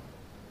 Yeah?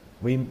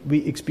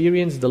 We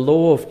experience the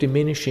law of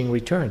diminishing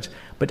returns.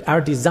 But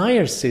our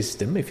desire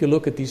system, if you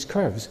look at these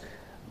curves,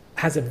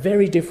 has a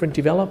very different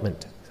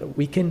development. So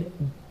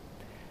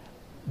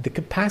the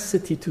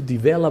capacity to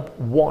develop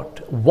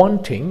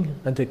wanting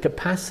and the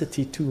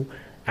capacity to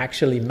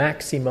actually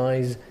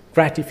maximize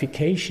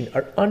gratification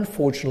are,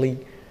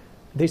 unfortunately,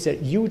 there's a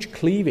huge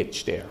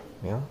cleavage there.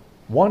 Yeah?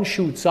 One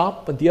shoots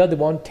up and the other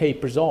one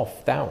tapers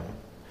off, down.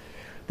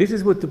 This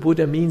is what the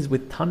Buddha means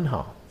with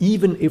tanha.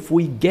 Even if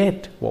we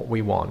get what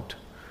we want,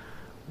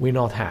 we're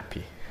not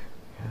happy.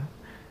 Yeah?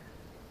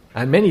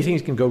 And many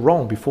things can go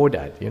wrong before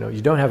that. You know, you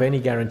don't have any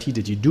guarantee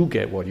that you do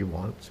get what you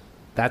want.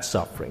 That's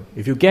suffering.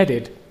 If you get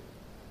it,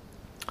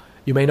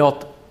 it may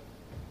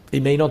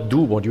not do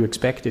what you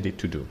expected it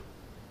to do.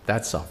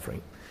 That's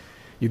suffering.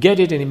 You get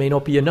it and it may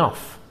not be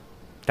enough.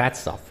 That's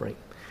suffering.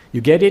 You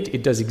get it,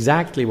 it does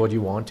exactly what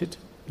you wanted.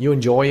 You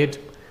enjoy it,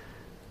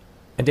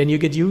 and then you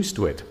get used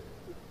to it.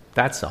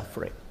 That's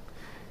suffering.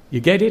 You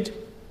get it,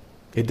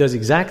 It does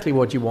exactly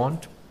what you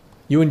want.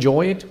 You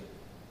enjoy it.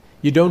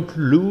 You don't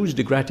lose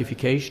the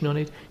gratification on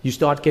it. You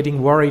start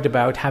getting worried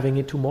about having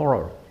it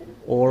tomorrow,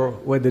 or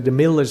whether the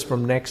millers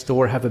from next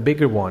door have a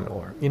bigger one,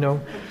 or,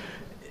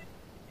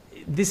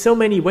 there's so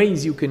many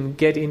ways you can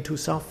get into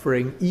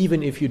suffering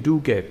even if you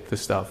do get the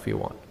stuff you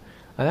want.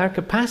 And our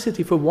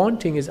capacity for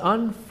wanting is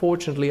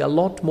unfortunately a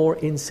lot more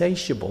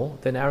insatiable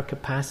than our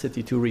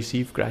capacity to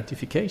receive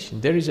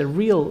gratification. There is a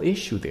real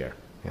issue there.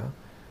 Yeah?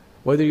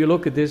 Whether you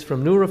look at this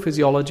from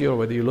neurophysiology or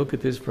whether you look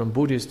at this from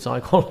Buddhist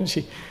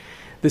psychology,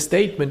 the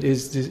statement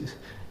is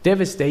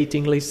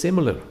devastatingly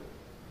similar.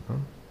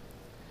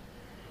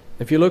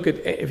 If you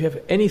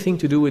have anything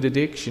to do with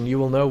addiction, you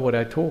will know what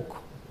I talk.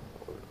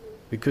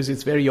 Because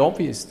it's very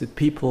obvious that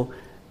people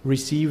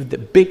receive the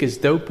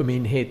biggest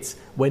dopamine hits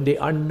when they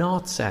are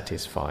not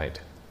satisfied.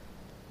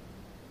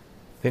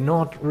 They're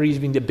not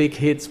receiving the big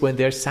hits when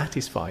they're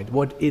satisfied.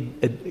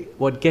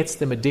 What gets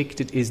them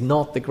addicted is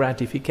not the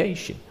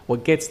gratification.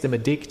 What gets them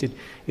addicted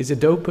is a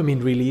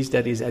dopamine release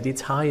that is at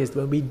its highest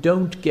when we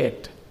don't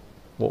get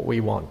what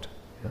we want.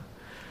 Yeah?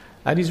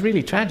 That is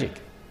really tragic.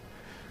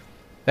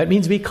 That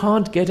means we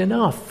can't get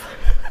enough.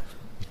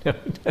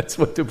 That's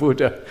what the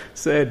Buddha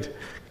said.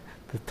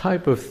 The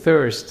type of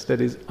thirst that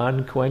is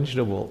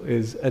unquenchable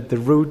is at the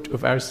root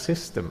of our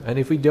system. And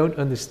if we don't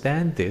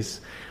understand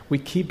this, we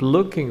keep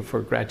looking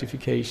for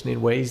gratification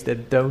in ways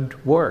that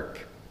don't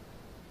work.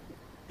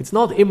 It's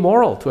not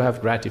immoral to have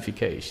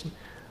gratification.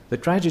 The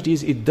tragedy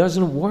is it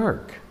doesn't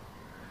work.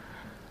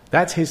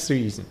 That's his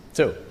reason.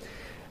 So,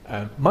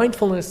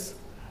 mindfulness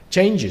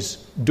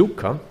changes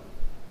dukkha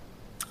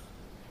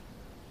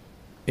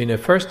in a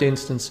first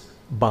instance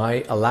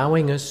by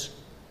allowing us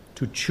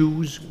to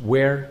choose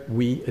where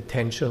we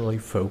attentionally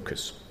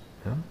focus.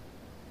 Yeah?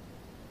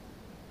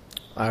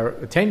 Our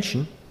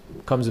attention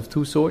comes of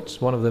two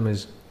sorts. One of them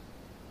is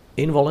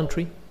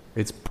involuntary.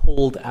 It's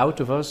pulled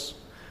out of us.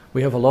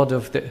 We have a lot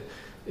of the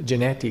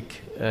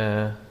genetic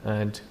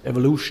and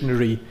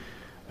evolutionary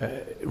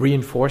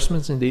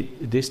reinforcements in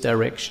this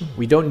direction.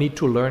 We don't need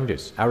to learn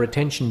this. Our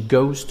attention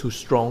goes to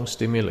strong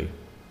stimuli.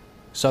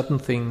 Sudden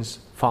things,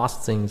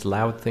 fast things,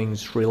 loud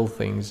things, shrill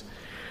things,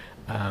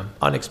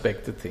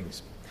 unexpected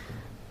things.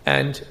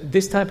 And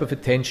this type of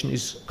attention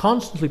is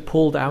constantly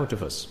pulled out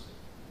of us.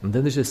 And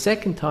then there's a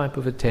second type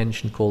of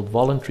attention called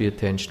voluntary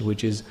attention,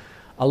 which is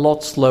a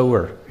lot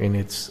slower in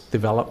its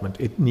development.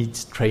 It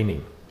needs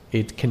training.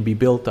 It can be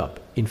built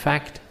up. In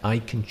fact, I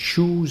can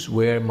choose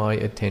where my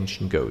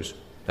attention goes.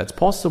 That's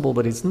possible,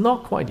 but it's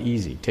not quite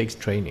easy. It takes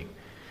training.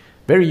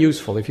 Very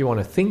useful if you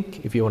want to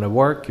think, if you want to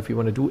work, if you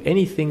want to do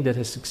anything that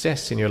has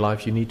success in your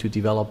life, you need to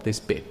develop this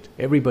bit.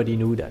 Everybody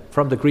knew that.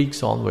 From the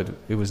Greeks onward,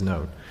 it was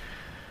known.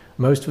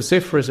 Most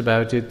vociferous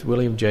about it,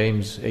 William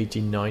James,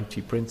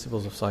 1890,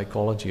 Principles of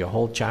Psychology, a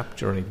whole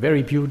chapter on it.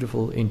 Very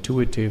beautiful,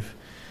 intuitive.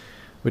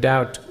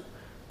 Without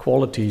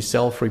quality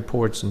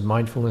self-reports and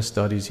mindfulness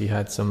studies, he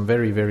had some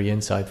very, very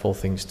insightful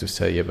things to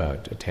say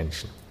about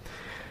attention.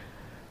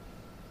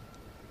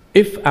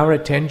 If our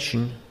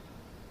attention,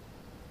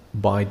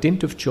 by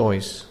dint of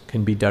choice,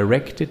 can be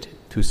directed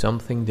to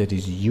something that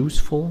is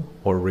useful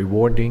or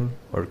rewarding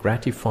or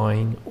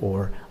gratifying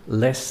or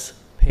less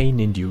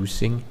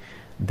pain-inducing,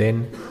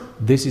 then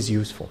this is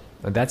useful.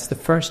 And that's the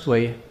first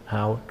way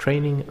how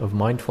training of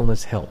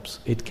mindfulness helps.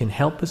 It can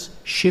help us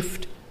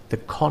shift the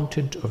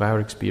content of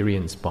our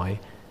experience by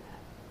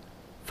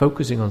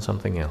focusing on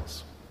something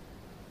else.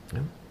 Yeah?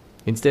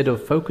 Instead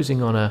of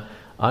focusing on an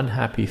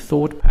unhappy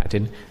thought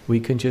pattern, we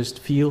can just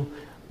feel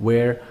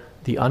where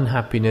the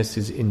unhappiness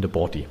is in the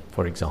body,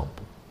 for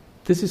example.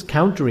 This is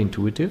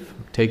counterintuitive,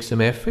 takes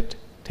some effort,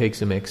 takes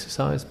some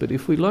exercise, but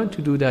if we learn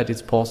to do that,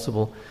 it's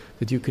possible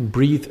that you can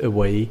breathe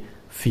away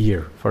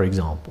fear, for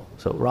example.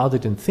 So rather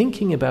than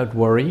thinking about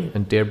worry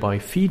and thereby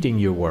feeding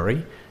your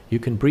worry, you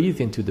can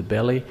breathe into the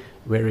belly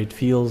where it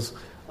feels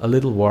a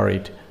little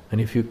worried. And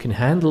if you can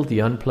handle the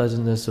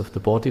unpleasantness of the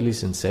bodily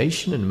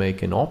sensation and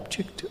make an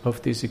object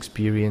of this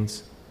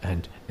experience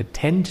and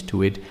attend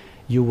to it,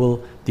 you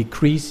will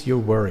decrease your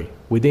worry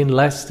within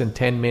less than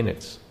 10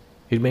 minutes.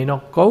 It may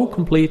not go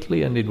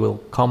completely and it will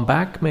come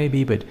back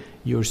maybe, but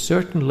you're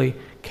certainly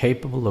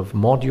capable of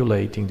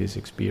modulating this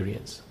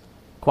experience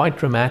quite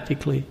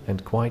dramatically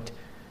and quite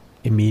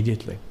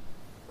immediately.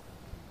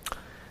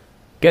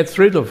 Gets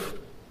rid of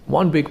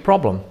one big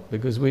problem,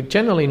 because we're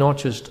generally not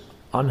just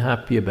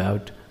unhappy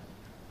about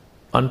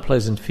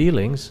unpleasant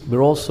feelings,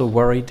 we're also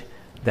worried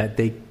that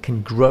they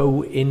can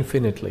grow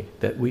infinitely,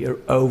 that we are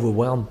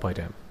overwhelmed by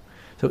them.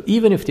 So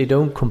even if they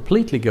don't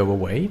completely go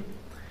away,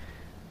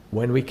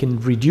 when we can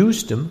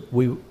reduce them,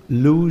 we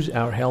lose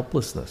our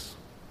helplessness.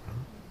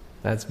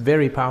 That's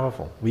very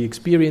powerful. We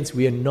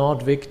are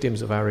not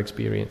victims of our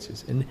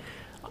experiences. And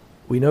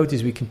we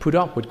notice we can put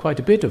up with quite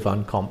a bit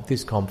of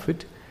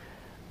discomfort,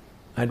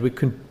 and we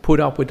can put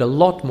up with a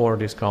lot more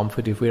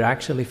discomfort if we're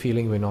actually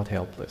feeling we're not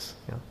helpless.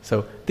 Yeah?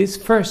 So this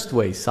first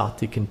way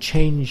sati can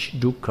change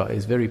dukkha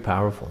is very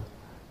powerful.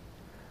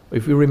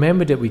 If we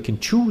remember that we can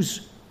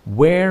choose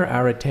where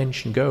our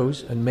attention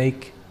goes and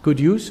make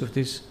good use of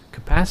this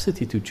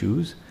capacity to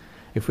choose,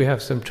 If we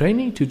have some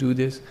training to do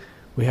this,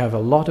 we have a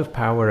lot of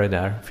power at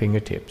our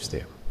fingertips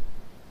there.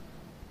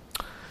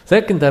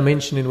 Second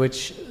dimension in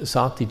which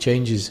sati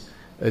changes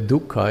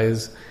dukkha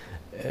is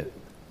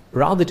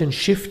rather than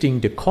shifting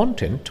the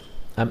content,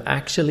 I'm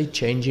actually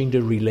changing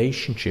the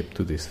relationship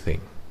to this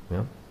thing.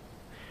 Yeah?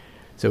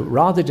 So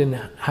rather than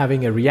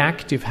having a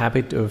reactive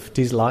habit of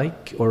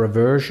dislike or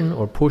aversion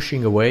or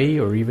pushing away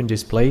or even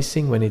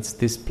displacing when it's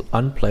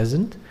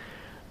unpleasant,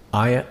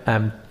 I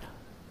am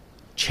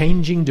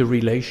changing the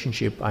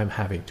relationship I'm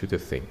having to the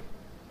thing.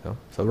 Yeah?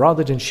 So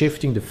rather than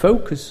shifting the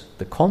focus,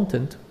 the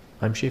content,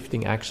 I'm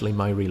shifting actually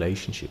my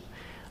relationship.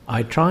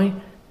 I try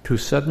to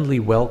suddenly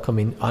welcome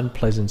in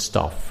unpleasant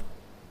stuff.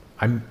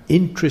 I'm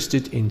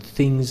interested in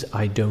things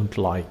I don't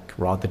like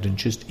rather than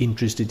just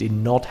interested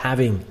in not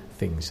having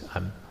things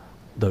I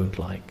don't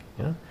like.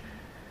 Yeah?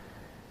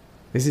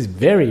 This is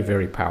very,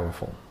 very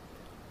powerful.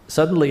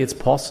 Suddenly it's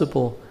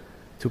possible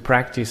to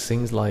practice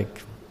things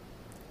like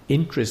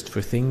interest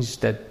for things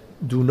that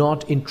do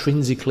not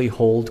intrinsically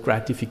hold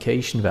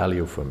gratification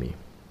value for me.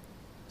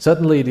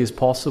 Suddenly it is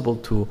possible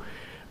to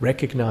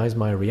recognize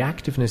my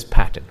reactiveness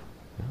pattern.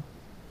 Yeah?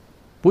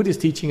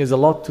 Buddhist teaching has a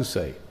lot to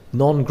say.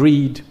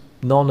 Non-greed,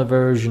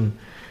 non-aversion,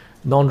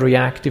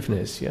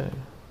 non-reactiveness, yeah.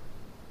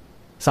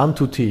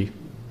 Santuti,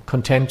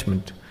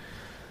 contentment.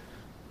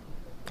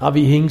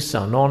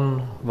 Avihingsa,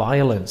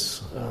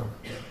 non-violence.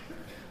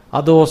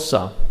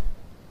 Adosa,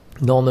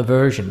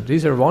 non-aversion.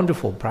 These are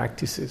wonderful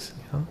practices.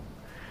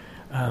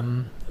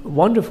 Yeah?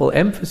 Wonderful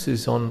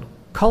emphasis on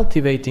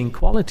cultivating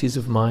qualities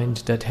of mind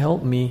that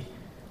help me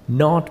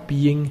not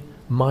being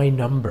my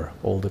number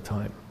all the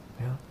time.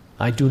 Yeah?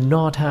 I do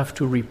not have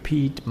to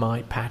repeat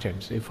my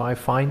patterns. If I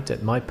find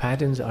that my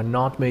patterns are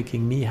not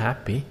making me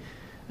happy,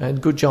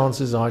 and good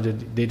chances are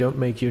that they don't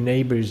make your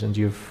neighbors and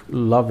your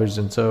lovers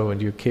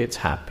and your kids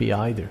happy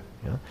either.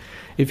 Yeah?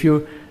 If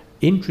you're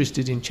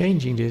interested in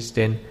changing this,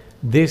 then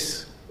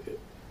this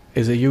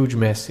is a huge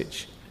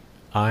message.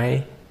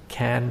 I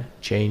can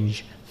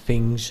change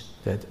things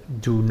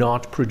that do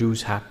not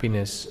produce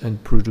happiness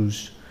and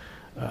produce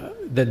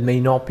that may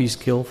not be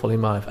skillful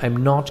in my life.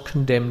 I'm not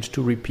condemned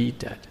to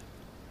repeat that.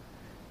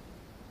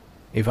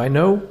 If I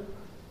know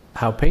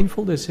how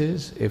painful this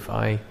is, if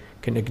I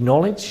can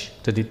acknowledge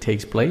that it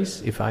takes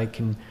place, if I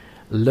can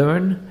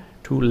learn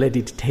to let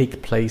it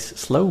take place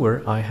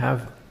slower, I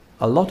have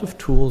a lot of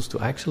tools to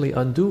actually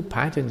undo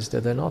patterns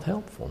that are not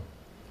helpful.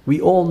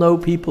 We all know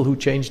people who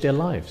changed their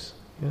lives.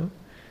 Yeah?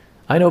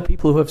 I know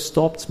people who have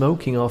stopped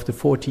smoking after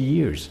 40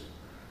 years.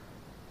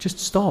 Just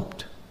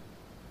stopped.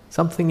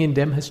 Something in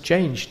them has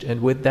changed,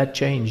 and with that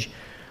change,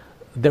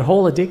 their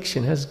whole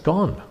addiction has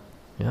gone.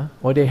 Yeah?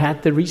 Or they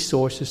had the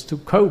resources to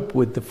cope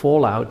with the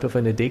fallout of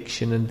an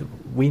addiction and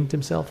weaned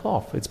themselves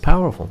off. It's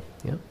powerful.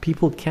 Yeah?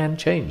 People can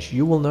change.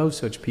 You will know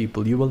such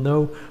people. You will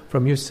know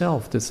from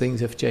yourself that things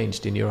have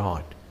changed in your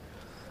heart.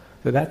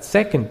 So that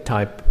second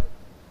type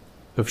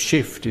of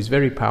shift is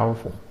very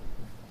powerful.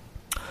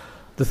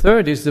 The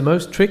third is the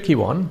most tricky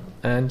one,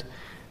 and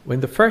when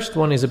the first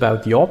one is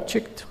about the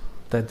object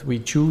that we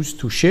choose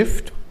to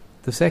shift,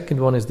 the second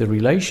one is the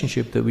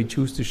relationship that we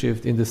choose to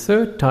shift. In the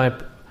third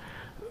type,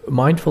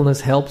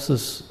 mindfulness helps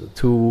us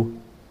to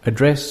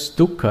address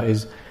dukkha.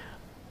 Is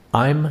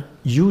I'm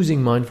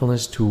using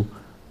mindfulness to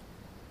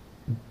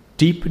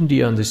deepen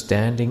the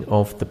understanding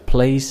of the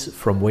place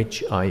from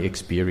which I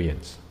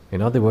experience.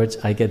 In other words,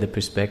 I get a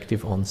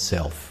perspective on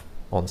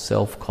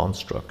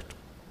self-construct.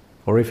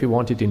 Or if you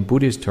want it in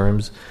Buddhist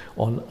terms,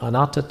 on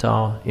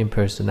anattata,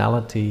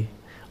 impersonality,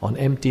 on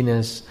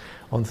emptiness,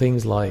 on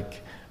things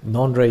like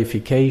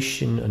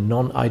non-reification and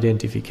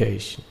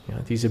non-identification. Yeah,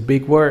 these are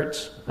big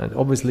words, and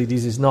obviously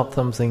this is not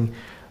something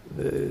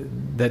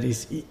that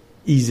is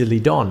easily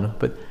done,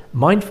 but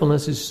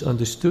mindfulness is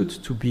understood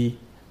to be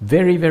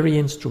very, very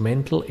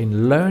instrumental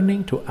in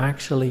learning to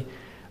actually,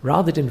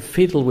 rather than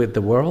fiddle with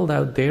the world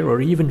out there or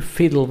even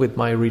fiddle with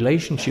my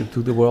relationship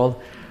to the world,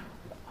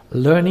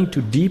 learning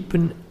to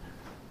deepen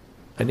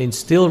and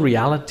instill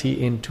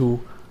reality into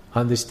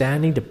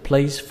understanding the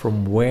place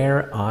from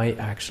where I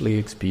actually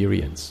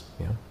experience,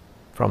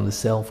 from the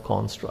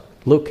self-construct,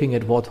 looking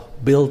at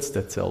what builds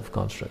that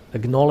self-construct,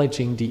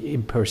 acknowledging the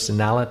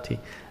impersonality,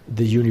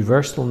 the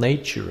universal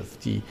nature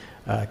of the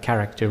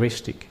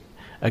characteristic,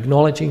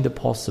 acknowledging the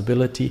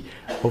possibility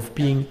of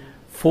being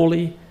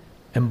fully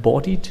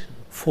embodied,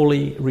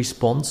 fully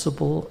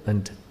responsible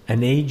and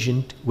an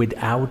agent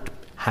without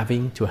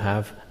having to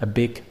have a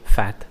big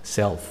fat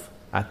self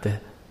at the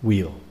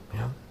wheel.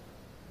 Yeah?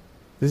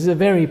 This is a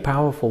very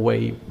powerful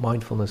way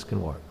mindfulness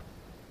can work.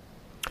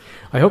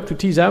 I hope to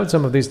tease out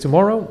some of this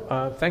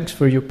tomorrow. Thanks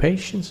for your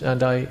patience,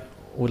 and I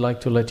would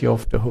like to let you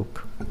off the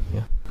hook.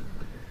 Yeah.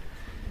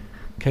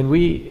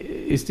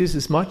 Is this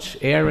as much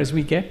air as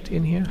we get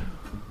in here?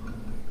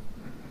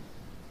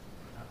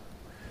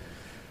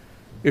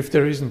 If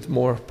there isn't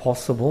more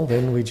possible,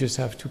 then we just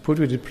have to put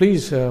with it.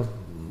 Please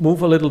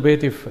move a little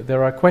bit. If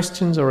there are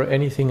questions or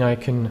anything I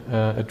can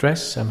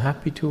address, I'm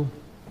happy to.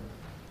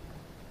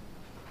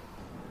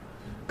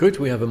 Good,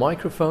 we have a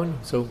microphone,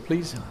 so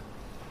please.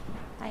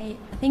 Hi,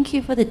 thank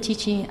you for the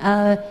teaching.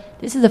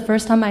 This is the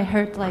first time I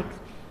heard like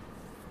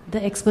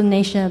the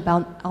explanation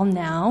about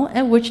now,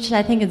 which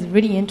I think is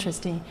really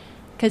interesting,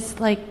 because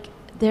like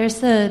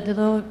there's a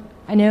little,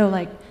 I know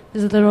like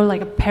there's a little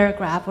like a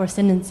paragraph or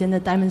sentence in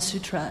the Diamond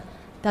Sutra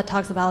that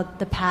talks about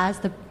the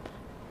past, the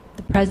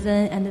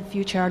present, and the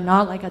future are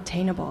not like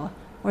attainable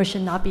or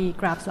should not be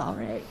grasped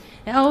already.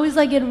 And I always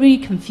like get really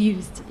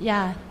confused.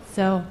 Yeah,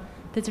 so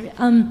that's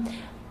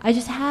I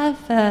just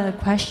have a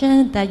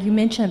question that you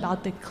mentioned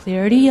about the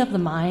clarity of the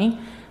mind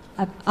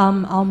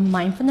on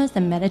mindfulness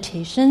and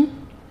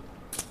meditation.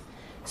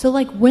 So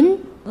like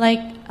when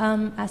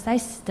as I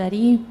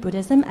study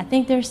Buddhism, I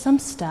think there's some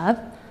stuff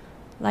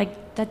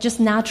like that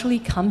just naturally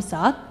comes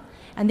up,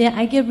 and then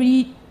I get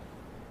really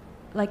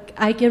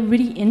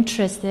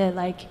interested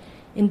like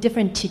in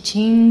different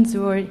teachings,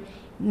 or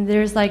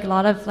there's like a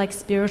lot of like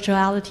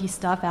spirituality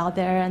stuff out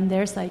there, and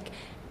there's like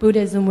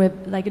Buddhism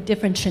with like a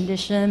different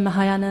tradition,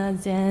 Mahayana,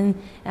 Zen,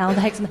 and all the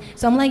heck.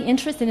 So I'm like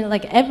interested in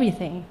like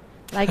everything.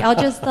 Like I'll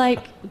just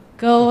like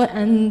go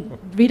and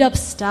read up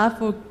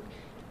stuff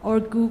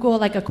or Google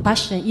like a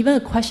question, even a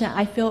question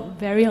I feel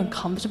very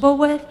uncomfortable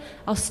with.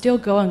 I'll still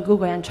go and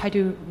Google and try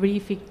to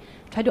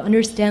try to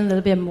understand a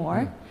little bit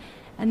more.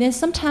 And then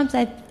sometimes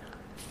I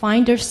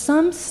find there's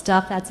some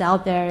stuff that's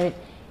out there.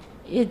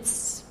 It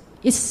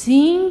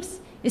sounds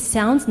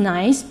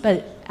nice,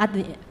 but at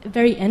the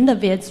very end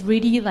of it, it's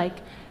really like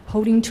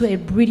holding to a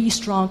really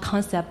strong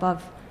concept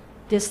of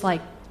this,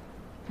 like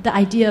the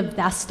idea of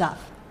that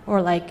stuff,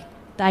 or like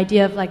the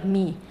idea of like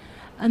me.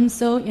 And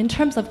so in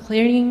terms of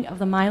clearing of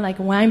the mind, like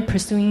when I'm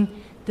pursuing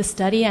the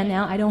study, and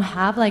now I don't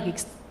have like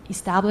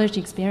established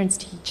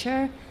experienced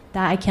teacher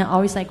that I can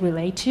always like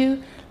relate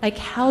to, like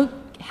how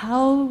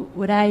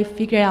would I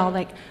figure out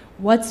like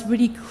what's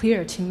really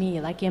clear to me,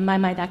 like in my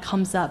mind that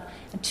comes up,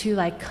 to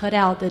like cut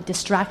out the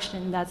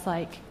distraction that's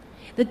like,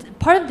 the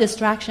part of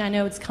distraction I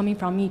know it's coming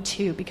from me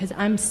too, because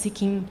I'm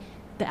seeking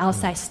the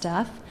outside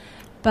stuff.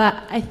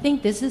 But I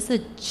think this is a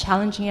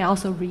challenging, I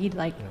also read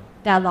like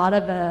that a lot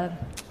of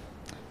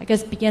I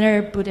guess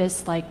beginner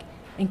Buddhists like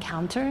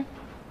encounter.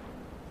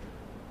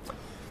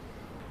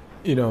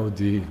 You know,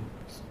 the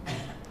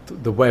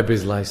web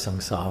is like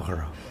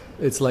samsara.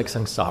 It's like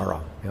samsara,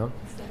 yeah?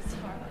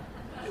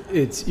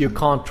 It's, you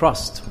can't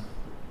trust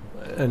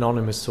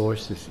anonymous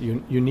sources.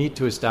 You need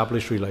to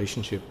establish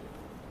relationship.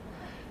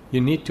 You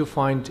need to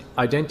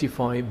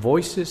identify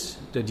voices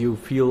that you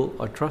feel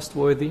are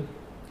trustworthy,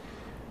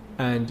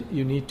 and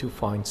you need to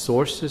find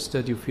sources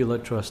that you feel are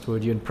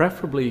trustworthy, and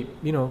preferably,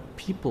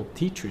 people,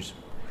 teachers.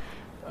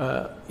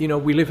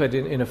 We live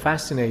in a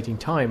fascinating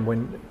time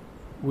when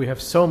we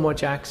have so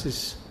much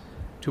access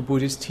to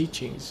Buddhist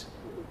teachings.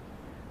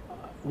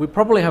 We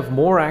probably have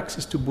more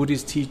access to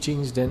Buddhist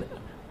teachings than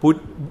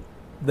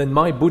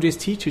my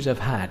Buddhist teachers have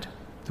had,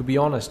 to be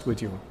honest with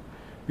you.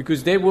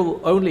 Because they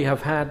will only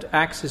have had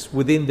access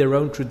within their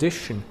own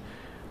tradition.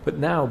 But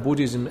now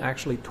Buddhism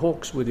actually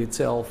talks with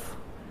itself,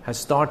 has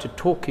started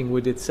talking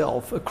with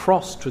itself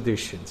across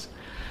traditions.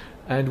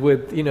 And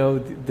with,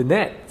 the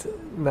net,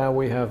 now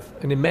we have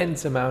an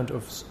immense amount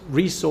of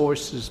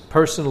resources,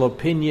 personal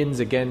opinions,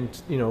 again,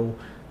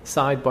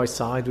 side by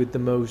side with the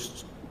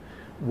most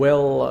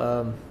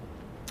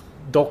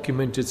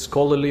documented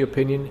scholarly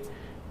opinion.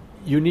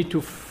 You need to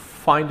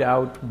find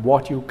out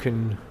what you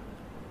can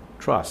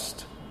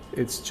trust.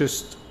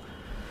 It's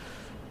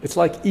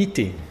like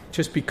eating.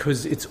 Just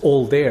because it's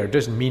all there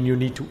doesn't mean you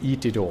need to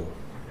eat it all.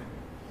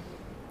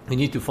 You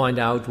need to find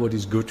out what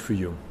is good for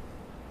you.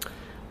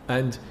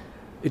 And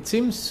it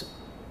seems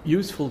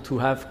useful to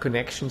have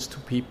connections to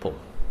people,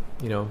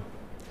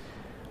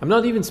 I'm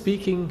not even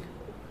speaking,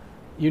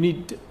 you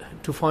need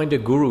to find a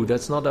guru.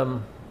 That's not,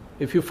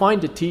 if you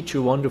find a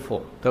teacher,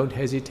 wonderful, don't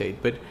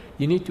hesitate. But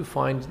you need to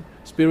find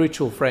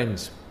spiritual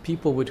friends,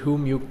 people with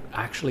whom you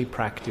actually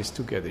practice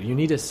together. You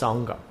need a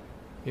sangha.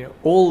 The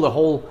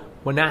whole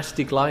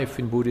monastic life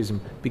in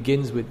Buddhism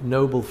begins with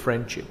noble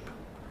friendship.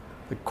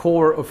 The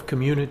core of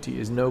community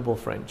is noble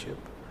friendship.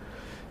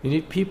 You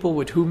need people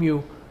with whom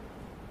you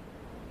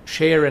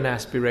share an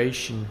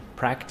aspiration,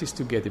 practice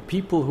together.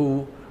 People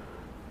who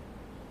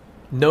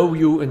know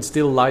you and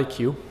still like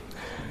you.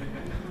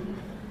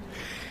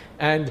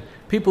 And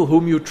people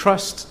whom you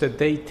trust that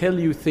they tell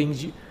you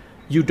things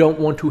you don't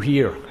want to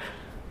hear.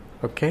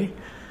 Okay?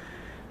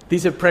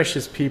 These are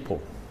precious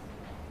people.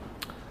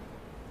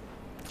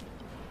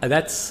 And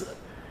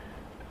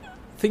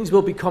things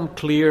will become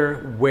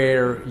clear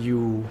where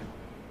you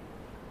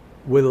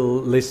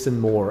will listen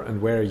more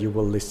and where you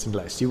will listen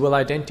less. You will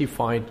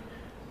identify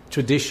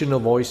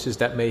traditional voices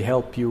that may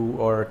help you,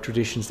 or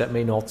traditions that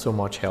may not so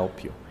much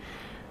help you.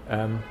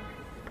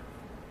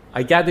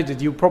 I gather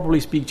that you probably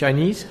speak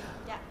Chinese?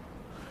 Yeah.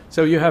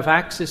 So you have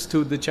access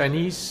to the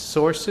Chinese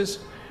sources.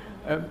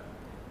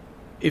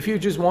 If you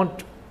just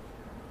want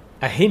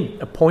a hint,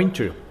 a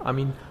pointer,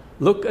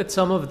 look at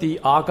some of the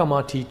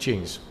Agama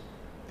teachings.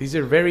 These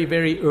are very,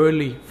 very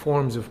early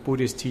forms of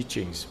Buddhist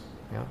teachings.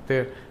 Yeah?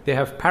 They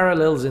have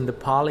parallels in the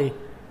Pali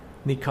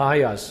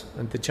Nikayas,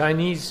 and the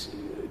Chinese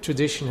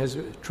tradition has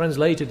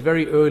translated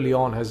very early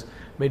on, has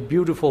made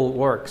beautiful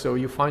work. So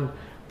you find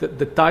that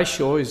the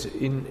Taisho is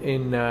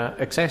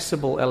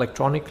accessible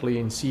electronically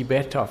in C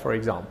beta, for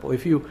example.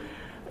 If you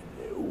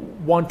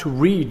want to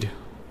read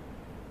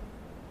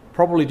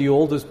probably the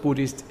oldest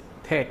Buddhist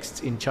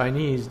texts in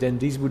Chinese, then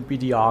these would be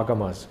the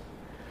Agamas.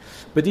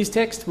 But these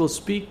texts will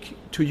speak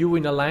to you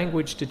in a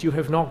language that you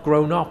have not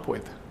grown up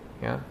with.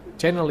 Yeah?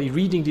 Generally,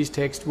 reading these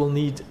texts will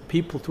need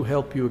people to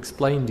help you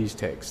explain these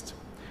texts.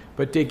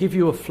 But they give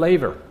you a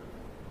flavor.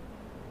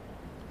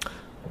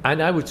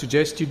 And I would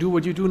suggest you do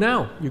what you do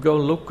now. You go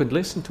and look and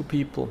listen to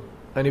people.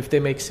 And if they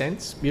make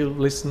sense, you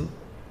listen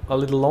a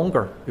little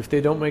longer. If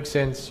they don't make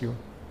sense, you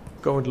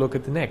go and look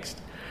at the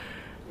next.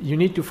 You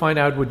need to find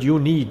out what you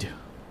need.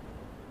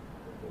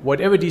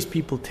 Whatever these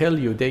people tell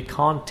you, they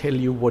can't tell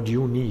you what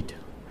you need.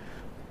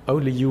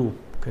 Only you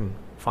can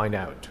find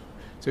out.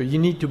 So you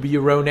need to be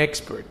your own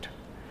expert.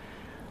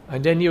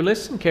 And then you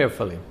listen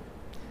carefully.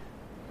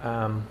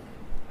 And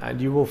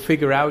you will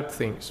figure out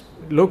things.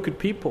 Look at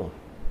people.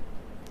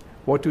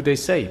 What do they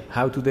say?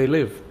 How do they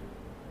live?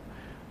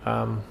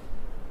 How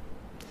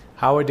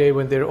are they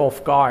when they're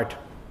off guard?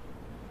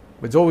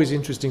 It's always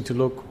interesting to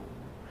look.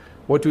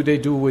 What do they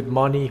do with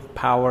money,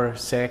 power,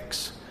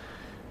 sex?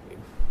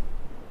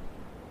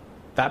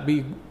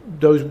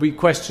 Those be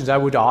questions I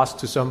would ask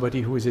to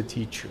somebody who is a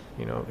teacher.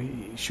 You know,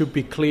 he should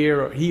be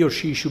clear. He or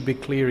she should be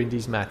clear in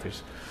these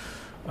matters.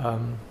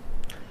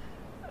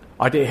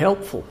 Are they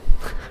helpful?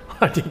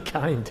 Are they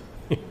kind?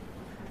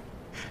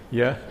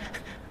 Yeah.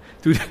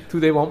 Do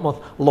they want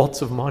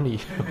lots of money?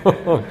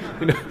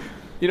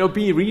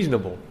 Be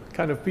reasonable.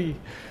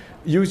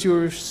 Use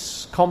your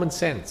common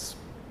sense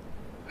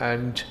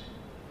and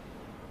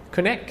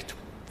connect.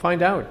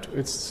 Find out.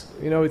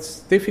 It's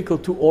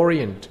difficult to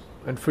orient.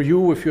 And for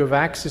you, if you have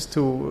access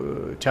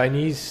to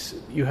Chinese,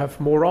 you have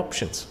more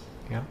options.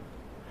 Yeah.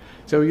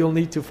 So you'll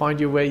need to find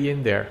your way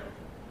in there.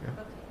 Yeah.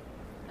 Okay.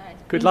 All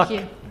right. Good luck.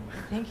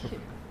 Thank you.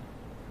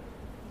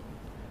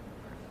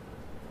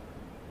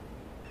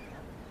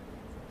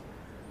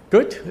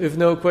 Good. If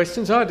no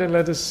questions are, then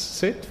let us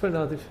sit for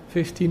another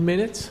 15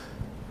 minutes.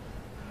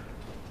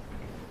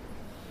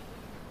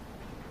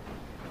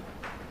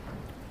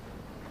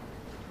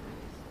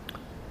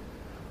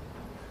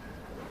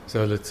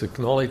 So let's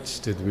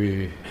acknowledge that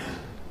we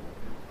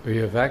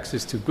have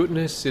access to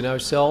goodness in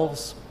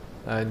ourselves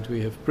and we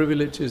have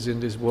privileges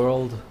in this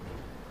world.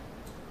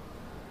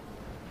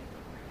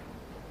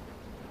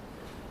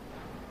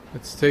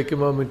 Let's take a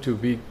moment to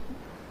be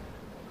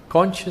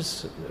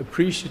conscious,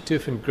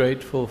 appreciative and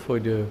grateful for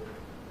the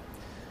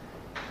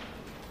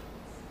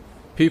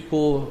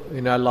people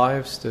in our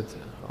lives that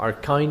are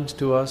kind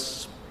to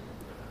us,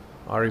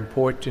 are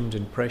important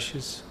and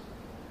precious.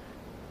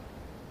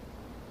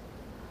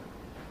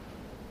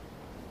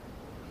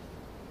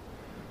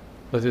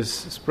 Let us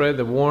spread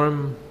a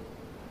warm,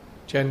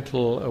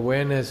 gentle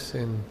awareness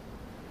in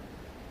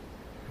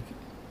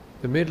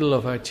the middle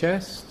of our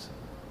chest.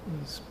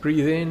 Let's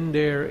breathe in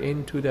there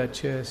into that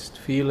chest,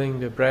 feeling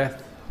the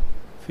breath,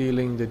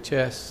 feeling the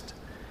chest,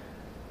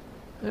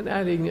 and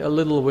adding a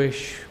little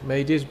wish,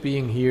 may this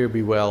being here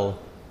be well.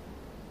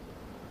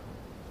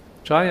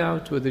 Try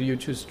out whether you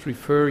just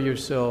refer to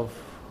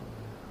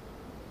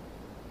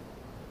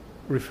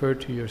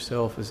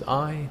yourself as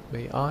I,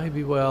 may I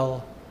be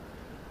well.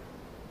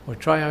 Or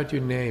try out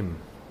your name.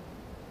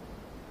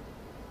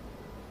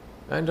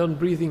 And on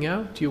breathing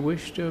out, you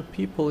wish there are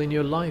people in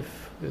your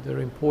life that are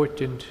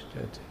important,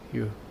 that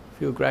you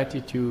feel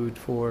gratitude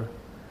for.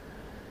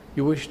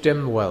 You wish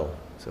them well.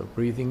 So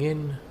breathing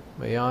in,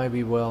 may I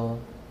be well.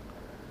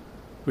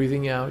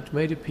 Breathing out,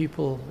 may the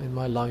people in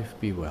my life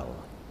be well.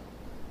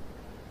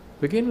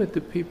 Begin with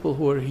the people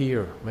who are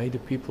here. May the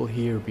people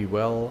here be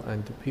well,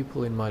 and the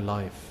people in my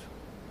life.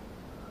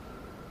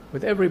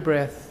 With every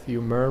breath, you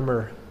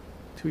murmur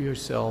to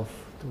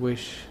yourself the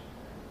wish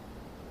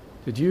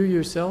that you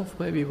yourself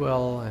may be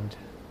well and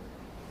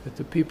that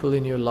the people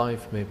in your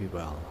life may be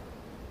well.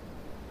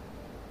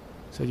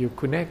 So you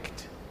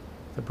connect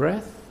the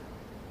breath,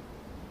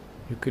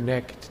 you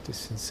connect the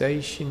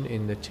sensation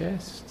in the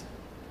chest,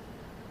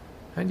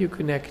 and you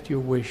connect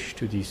your wish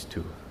to these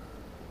two.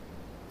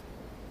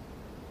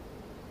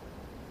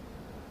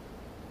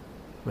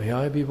 May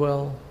I be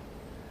well,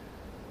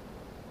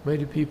 may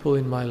the people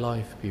in my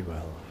life be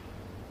well.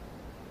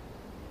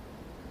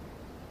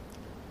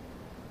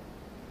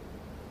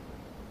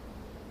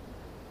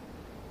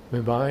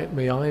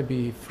 May I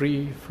be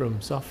free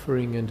from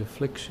suffering and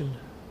affliction.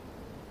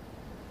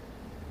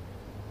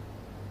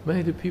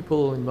 May the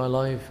people in my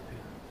life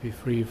be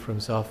free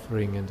from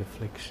suffering and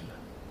affliction.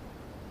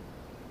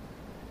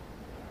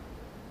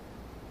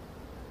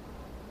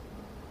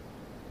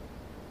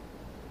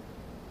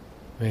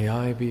 May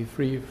I be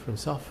free from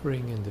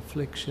suffering and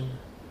affliction.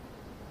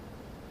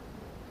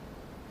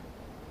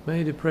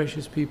 May the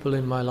precious people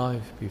in my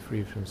life be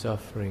free from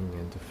suffering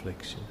and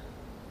affliction.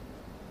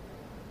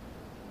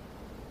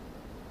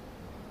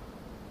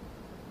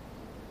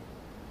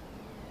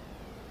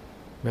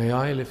 May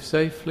I live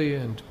safely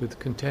and with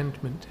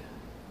contentment.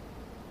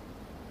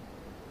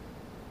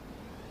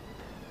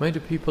 May the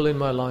people in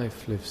my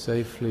life live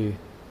safely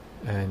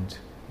and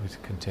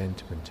with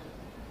contentment.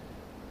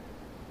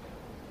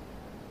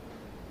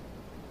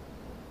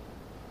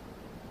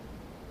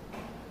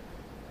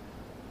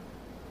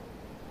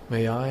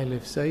 May I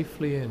live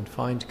safely and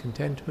find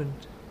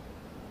contentment.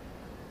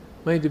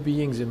 May the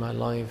beings in my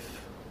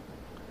life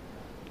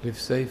live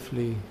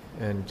safely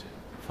and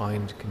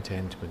find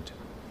contentment.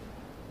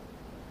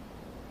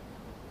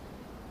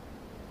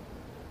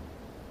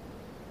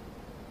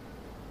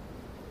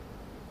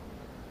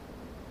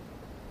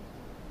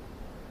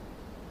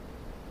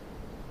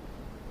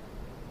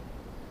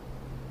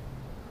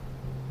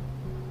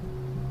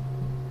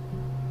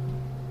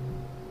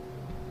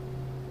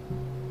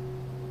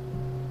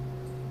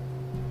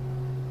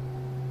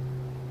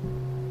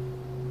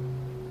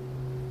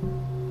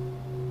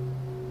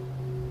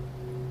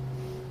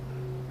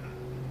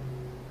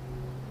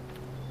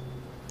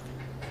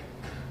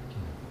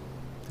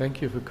 Thank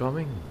you for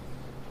coming.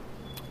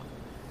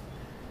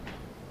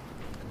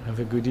 Have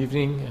a good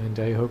evening, and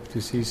I hope to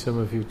see some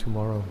of you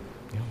tomorrow.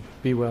 Yeah.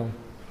 Be well.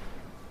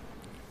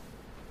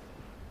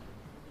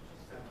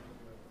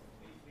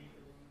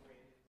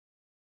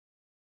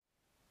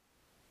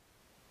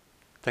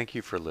 Thank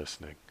you for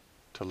listening.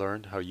 To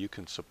learn how you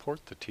can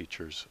support the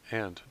teachers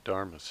and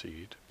Dharma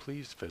Seed,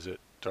 please visit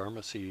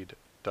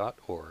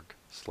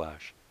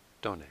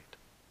dharmaseed.org/donate.